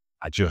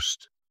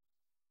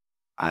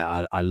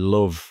 I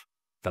love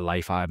the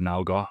life I've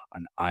now got,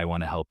 and I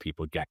want to help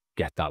people get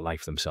that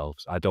life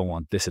themselves. I don't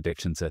want this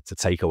addiction to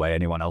take away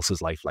anyone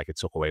else's life like it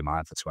took away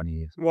mine for 20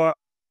 years. Well,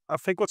 I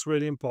think what's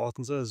really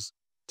important is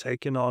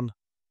taking on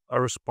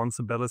a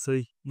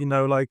responsibility. You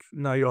know, like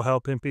now you're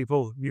helping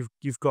people,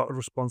 you've got a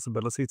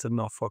responsibility to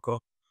not fuck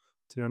up.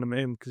 Do you know what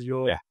I mean? Because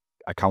Yeah.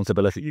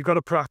 Accountability. you got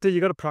to practice.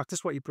 You got to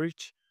practice what you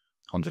preach.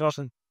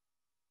 100%.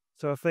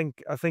 So I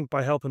think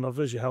by helping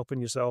others, you're helping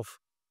yourself,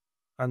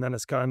 and then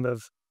it's kind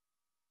of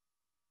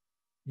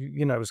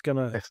you know it's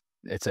gonna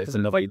It's it's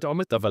another quite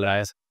dumb.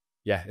 layer.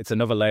 Yeah, it's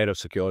another layer of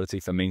security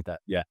for me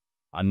that, yeah,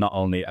 I'm not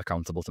only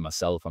accountable to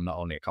myself, I'm not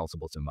only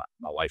accountable to my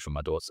wife and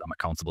my daughters, I'm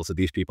accountable to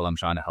these people I'm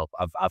trying to help.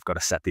 I've got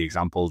to set the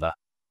example that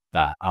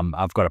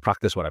I've got to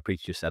practice what I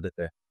preach. You said it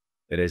there.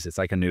 It's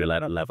like a new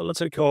level of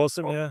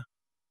Awesome, yeah.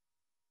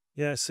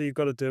 Yeah, so you've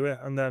got to do it.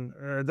 And then,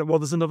 well,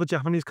 there's another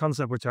Japanese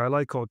concept which I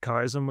like called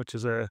Kaizen, which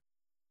is the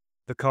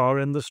car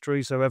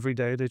industry. So every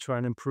day they try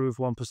and improve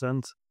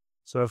 1%.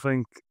 So I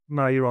think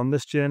now you're on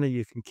this journey,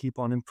 you can keep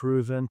on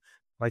improving,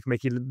 like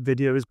make your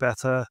videos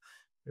better,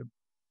 uh,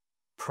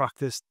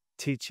 practice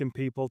teaching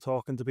people,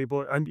 talking to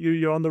people, and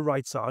you're on the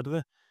right side of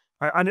it.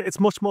 And it's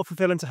much more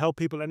fulfilling to help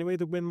people anyway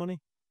than win money.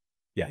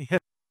 Yeah.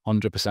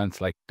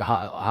 100%. Like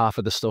half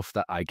of the stuff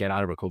that I get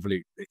out of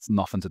recovery, it's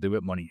nothing to do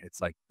with money.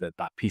 It's like that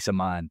peace of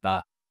mind,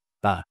 that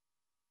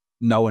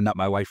knowing that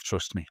my wife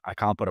trusts me. I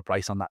can't put a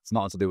price on that. It's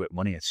nothing to do with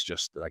money. It's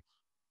just like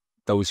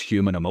those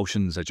human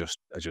emotions are just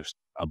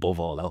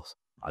above all else.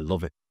 I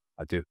love it.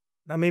 I do.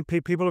 I mean,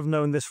 people have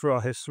known this for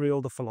our history.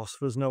 All the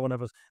philosophers, no one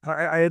ever.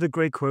 I had a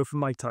great quote from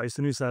Mike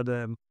Tyson who said,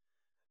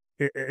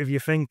 "If you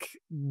think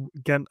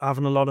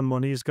having a lot of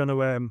money is going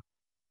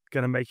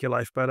to make your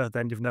life better,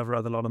 then you've never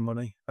had a lot of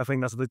money." I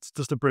think it's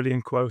just a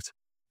brilliant quote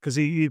because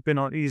he's been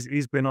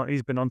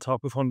on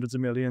top of hundreds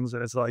of millions,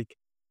 and it's like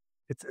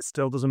it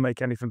still doesn't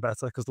make anything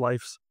better because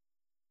life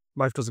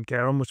doesn't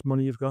care how much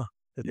money you've got.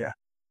 Yeah,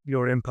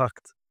 your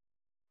impact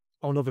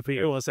on other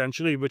people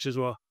essentially, which is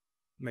what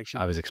makes you.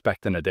 I was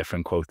expecting a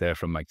different quote there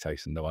from Mike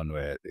Tyson, the one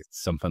where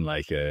it's something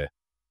like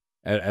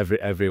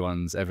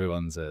everyone's I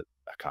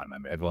can't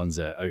remember. Everyone's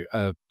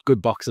a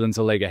good boxer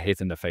until they get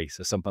hit in the face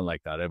or something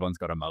like that. Everyone's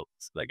got a mouth.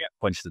 They get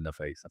punched in the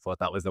face. I thought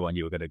that was the one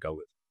you were going to go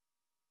with.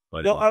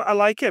 But, well, I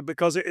like it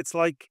because it's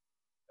like,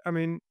 I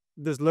mean,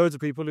 there's loads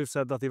of people who've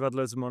said that they've had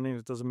loads of money and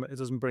it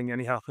doesn't bring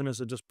any happiness.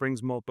 It just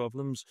brings more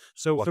problems.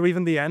 So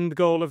even the end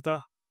goal of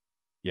that.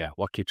 Yeah,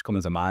 what keeps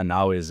coming to mind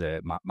now is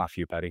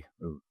Matthew Perry,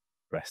 who,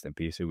 rest in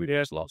peace, who we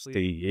just lost.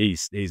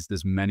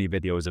 There's many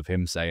videos of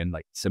him saying,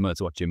 like, similar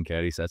to what Jim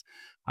Carrey says,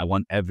 I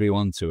want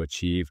everyone to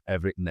achieve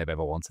everything they've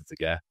ever wanted to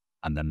get,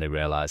 and then they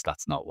realize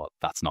that's not what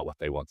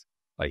they want.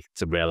 Like,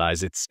 to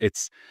realize it's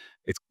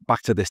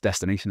back to this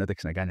destination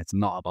addiction again. It's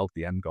not about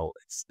the end goal.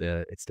 It's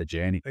the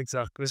journey.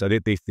 Exactly. So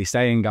they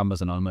say in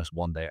Gamblers Anonymous,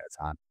 one day at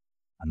a time.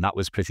 And that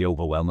was pretty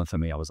overwhelming for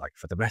me. I was like,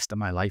 for the rest of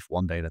my life,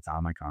 one day at a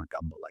time, I can't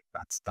gamble. Like,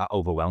 that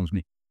overwhelms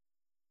me.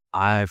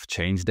 I've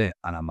changed it,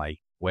 and I'm like,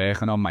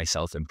 working on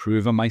myself,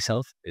 improving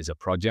myself is a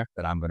project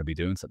that I'm going to be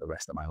doing for the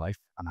rest of my life.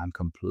 And I'm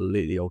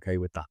completely okay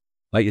with that.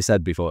 Like you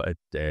said before,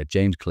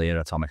 James Clear,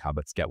 Atomic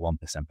Habits, get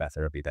 1%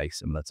 better every day,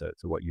 similar to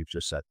what you've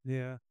just said.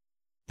 Yeah.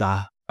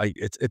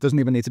 It doesn't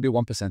even need to be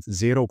 1%.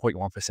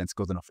 0.1% is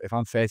good enough. If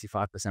I'm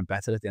 35%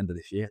 better at the end of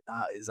this year,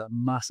 that is a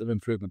massive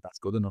improvement. That's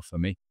good enough for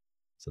me.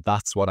 So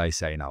that's what I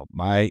say now.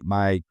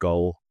 My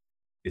goal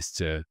is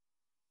to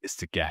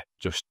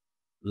just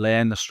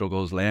learn the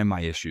struggles, learn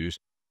my issues,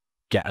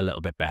 get a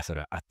little bit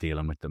better at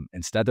dealing with them.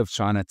 Instead of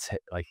trying to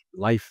like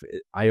life,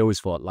 I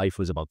always thought life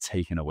was about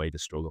taking away the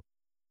struggle.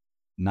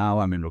 Now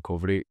I'm in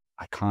recovery.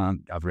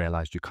 I've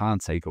realized you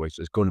can't take away.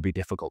 So there's going to be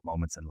difficult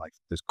moments in life.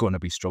 There's going to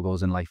be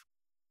struggles in life.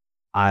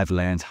 I've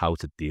learned how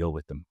to deal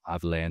with them.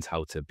 I've learned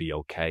how to be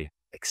okay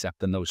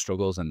accepting those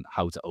struggles and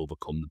how to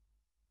overcome them.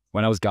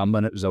 When I was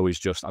gambling, it was always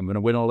just, I'm going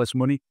to win all this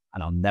money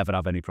and I'll never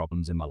have any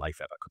problems in my life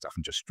ever because I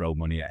can just throw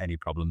money at any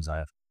problems I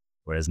have.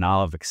 Whereas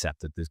now I've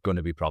accepted there's going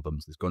to be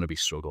problems, there's going to be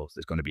struggles,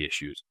 there's going to be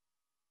issues.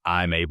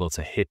 I'm able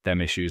to hit them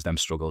issues, them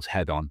struggles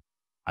head on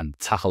and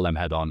tackle them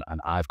head on.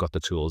 And I've got the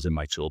tools in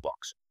my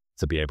toolbox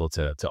to be able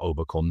to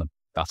overcome them.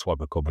 That's what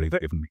recovery has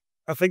given me.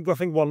 I think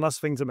one last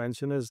thing to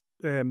mention is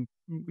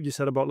you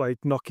said about like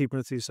not keeping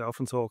it to yourself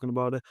and talking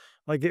about it.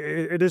 Like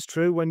it is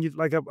true when you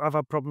like I've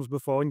had problems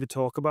before and you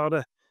talk about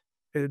it.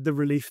 The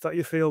relief that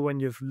you feel when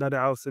you've let it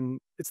out, and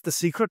it's the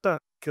secret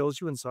that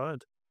kills you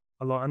inside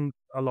a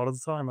lot of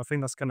the time. I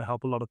think that's going to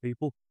help a lot of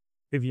people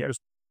if you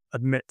just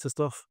admit to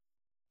stuff.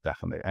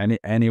 Definitely.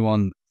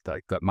 Anyone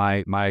like that.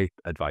 My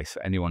advice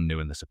for anyone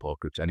new in the support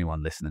groups,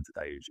 anyone listening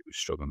today who's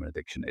struggling with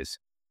addiction is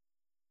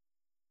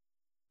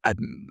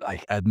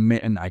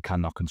admitting I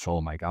cannot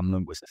control my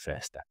gambling was the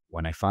first step.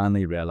 When I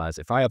finally realized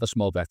if I have a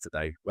small bet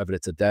today, whether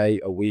it's a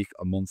day, a week,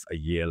 a month, a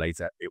year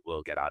later, it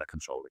will get out of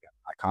control again.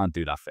 I can't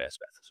do that first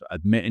bet. So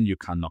admitting you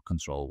cannot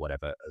control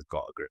whatever has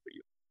got a grip of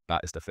you,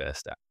 that is the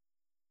first step.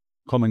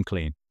 Coming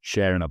clean,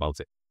 sharing about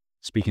it,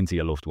 speaking to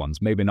your loved ones.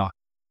 Maybe not.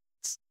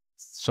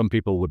 Some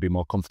people would be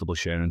more comfortable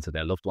sharing to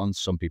their loved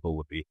ones. Some people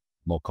would be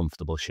more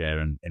comfortable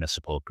sharing in a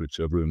support group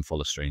to a room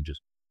full of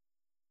strangers.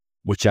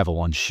 Whichever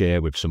one, share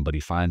with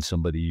somebody, find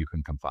somebody you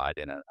can confide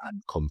in and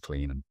come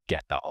clean and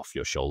get that off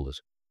your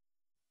shoulders.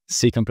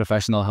 Seeking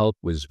professional help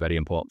was very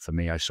important for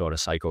me. I saw a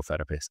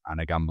psychotherapist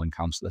and a gambling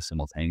counselor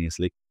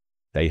simultaneously.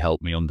 They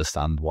helped me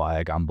understand why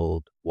I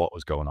gambled, what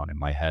was going on in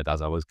my head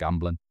as I was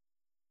gambling,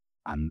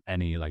 and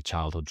any like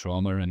childhood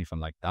trauma or anything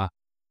like that.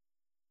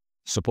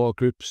 Support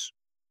groups,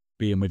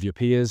 being with your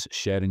peers,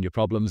 sharing your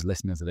problems,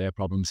 listening to their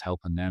problems,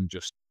 helping them.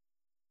 Just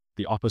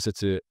the opposite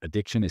to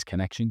addiction is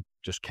connection,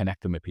 just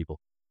connecting with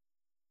people.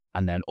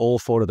 And then all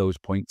four of those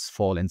points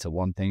fall into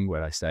one thing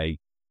where I say,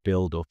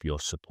 build up your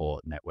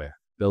support network,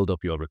 build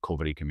up your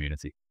recovery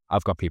community.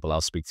 I've got people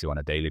I'll speak to on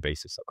a daily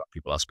basis. I've got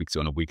people I'll speak to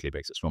on a weekly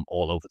basis from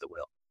all over the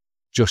world,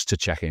 just to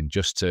check in,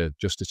 just to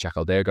check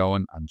how they're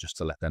going and just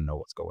to let them know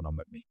what's going on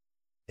with me.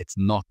 It's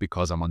not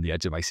because I'm on the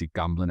edge of my seat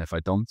gambling if I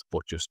don't,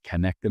 but just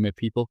connecting with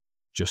people,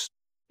 just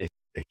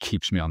it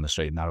keeps me on the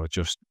straight and narrow.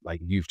 Just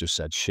like you've just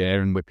said,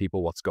 sharing with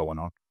people what's going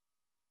on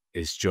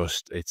is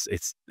just, it's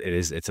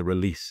a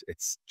release.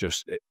 It's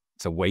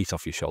a weight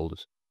off your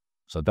shoulders.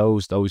 So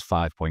those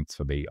 5 points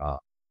for me are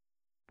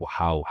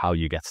how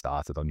you get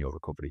started on your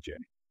recovery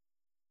journey.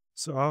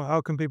 So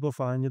how can people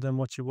find you then?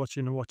 What's your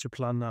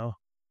plan now?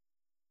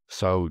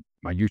 So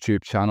my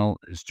YouTube channel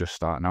is just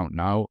starting out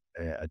now.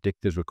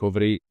 Addicted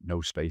Recovery,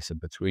 no space in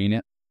between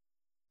it.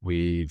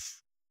 We've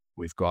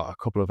got a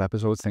couple of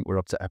episodes. I think we're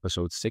up to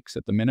episode 6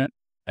 at the minute.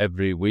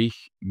 Every week,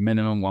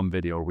 minimum 1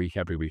 video a week.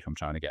 Every week I'm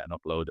trying to get an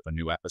upload of a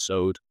new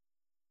episode.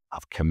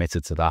 I've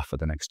committed to that for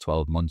the next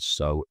 12 months.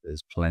 So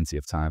there's plenty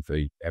of time for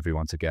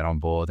everyone to get on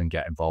board and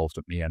get involved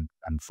with me and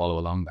follow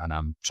along. And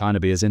I'm trying to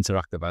be as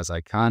interactive as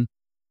I can.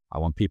 I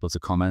want people to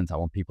comment. I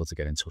want people to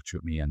get in touch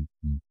with me and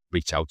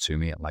reach out to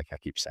me. And like I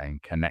keep saying,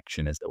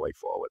 connection is the way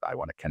forward. I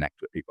want to connect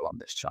with people on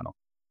this channel.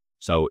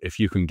 So if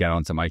you can get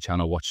onto my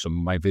channel, watch some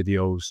of my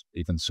videos,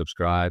 even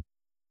subscribe,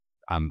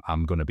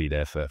 I'm going to be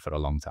there for a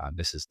long time.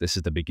 This is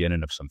the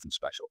beginning of something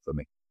special for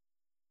me.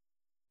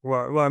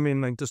 Well, I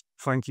mean, like, just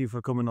thank you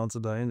for coming on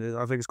today. And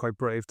I think it's quite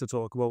brave to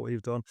talk about what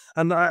you've done.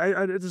 And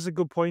it's a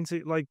good point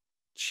to like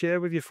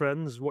share with your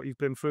friends what you've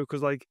been through,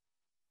 because like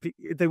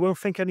they won't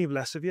think any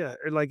less of you.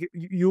 Like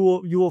you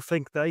will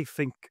think they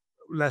think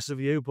less of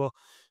you, but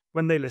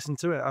when they listen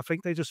to it, I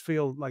think they just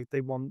feel like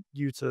they want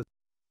you to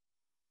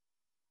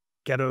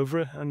get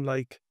over it and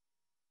like.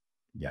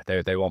 Yeah,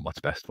 they want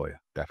what's best for you,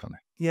 definitely.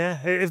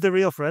 Yeah, if they're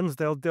real friends,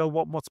 they'll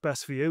want what's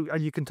best for you,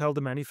 and you can tell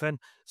them anything.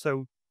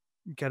 So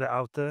get it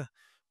out there.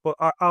 But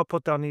I'll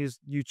put down his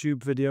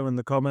YouTube video in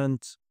the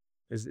comments,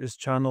 his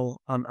channel,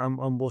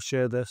 and we'll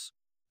share this.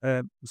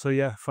 So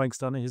yeah, thanks,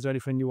 Danny. Is there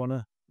anything you want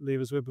to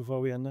leave us with before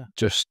we end there?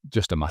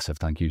 Just a massive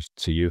thank you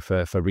to you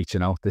for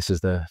reaching out. This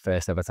is the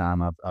first ever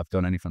time I've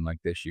done anything like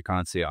this. You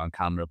can't see it on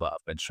camera, but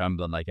I've been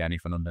trembling like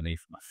anything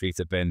underneath. My feet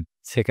have been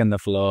ticking the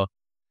floor.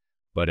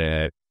 But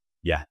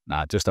yeah,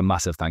 just a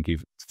massive thank you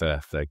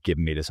for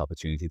giving me this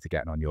opportunity to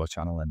get on your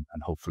channel and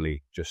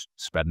hopefully just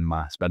spreading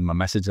my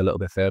message a little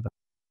bit further.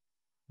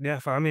 Yeah,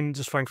 I mean,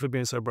 just thanks for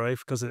being so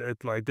brave, because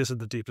it like this is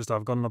the deepest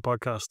I've gone on a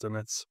podcast, and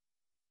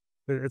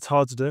it's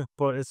hard to do,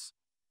 but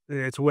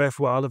it's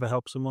worthwhile if it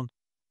helps someone.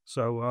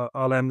 So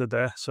I'll end it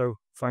there. So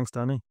thanks,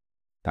 Danny.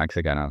 Thanks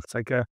again, Al. Take care.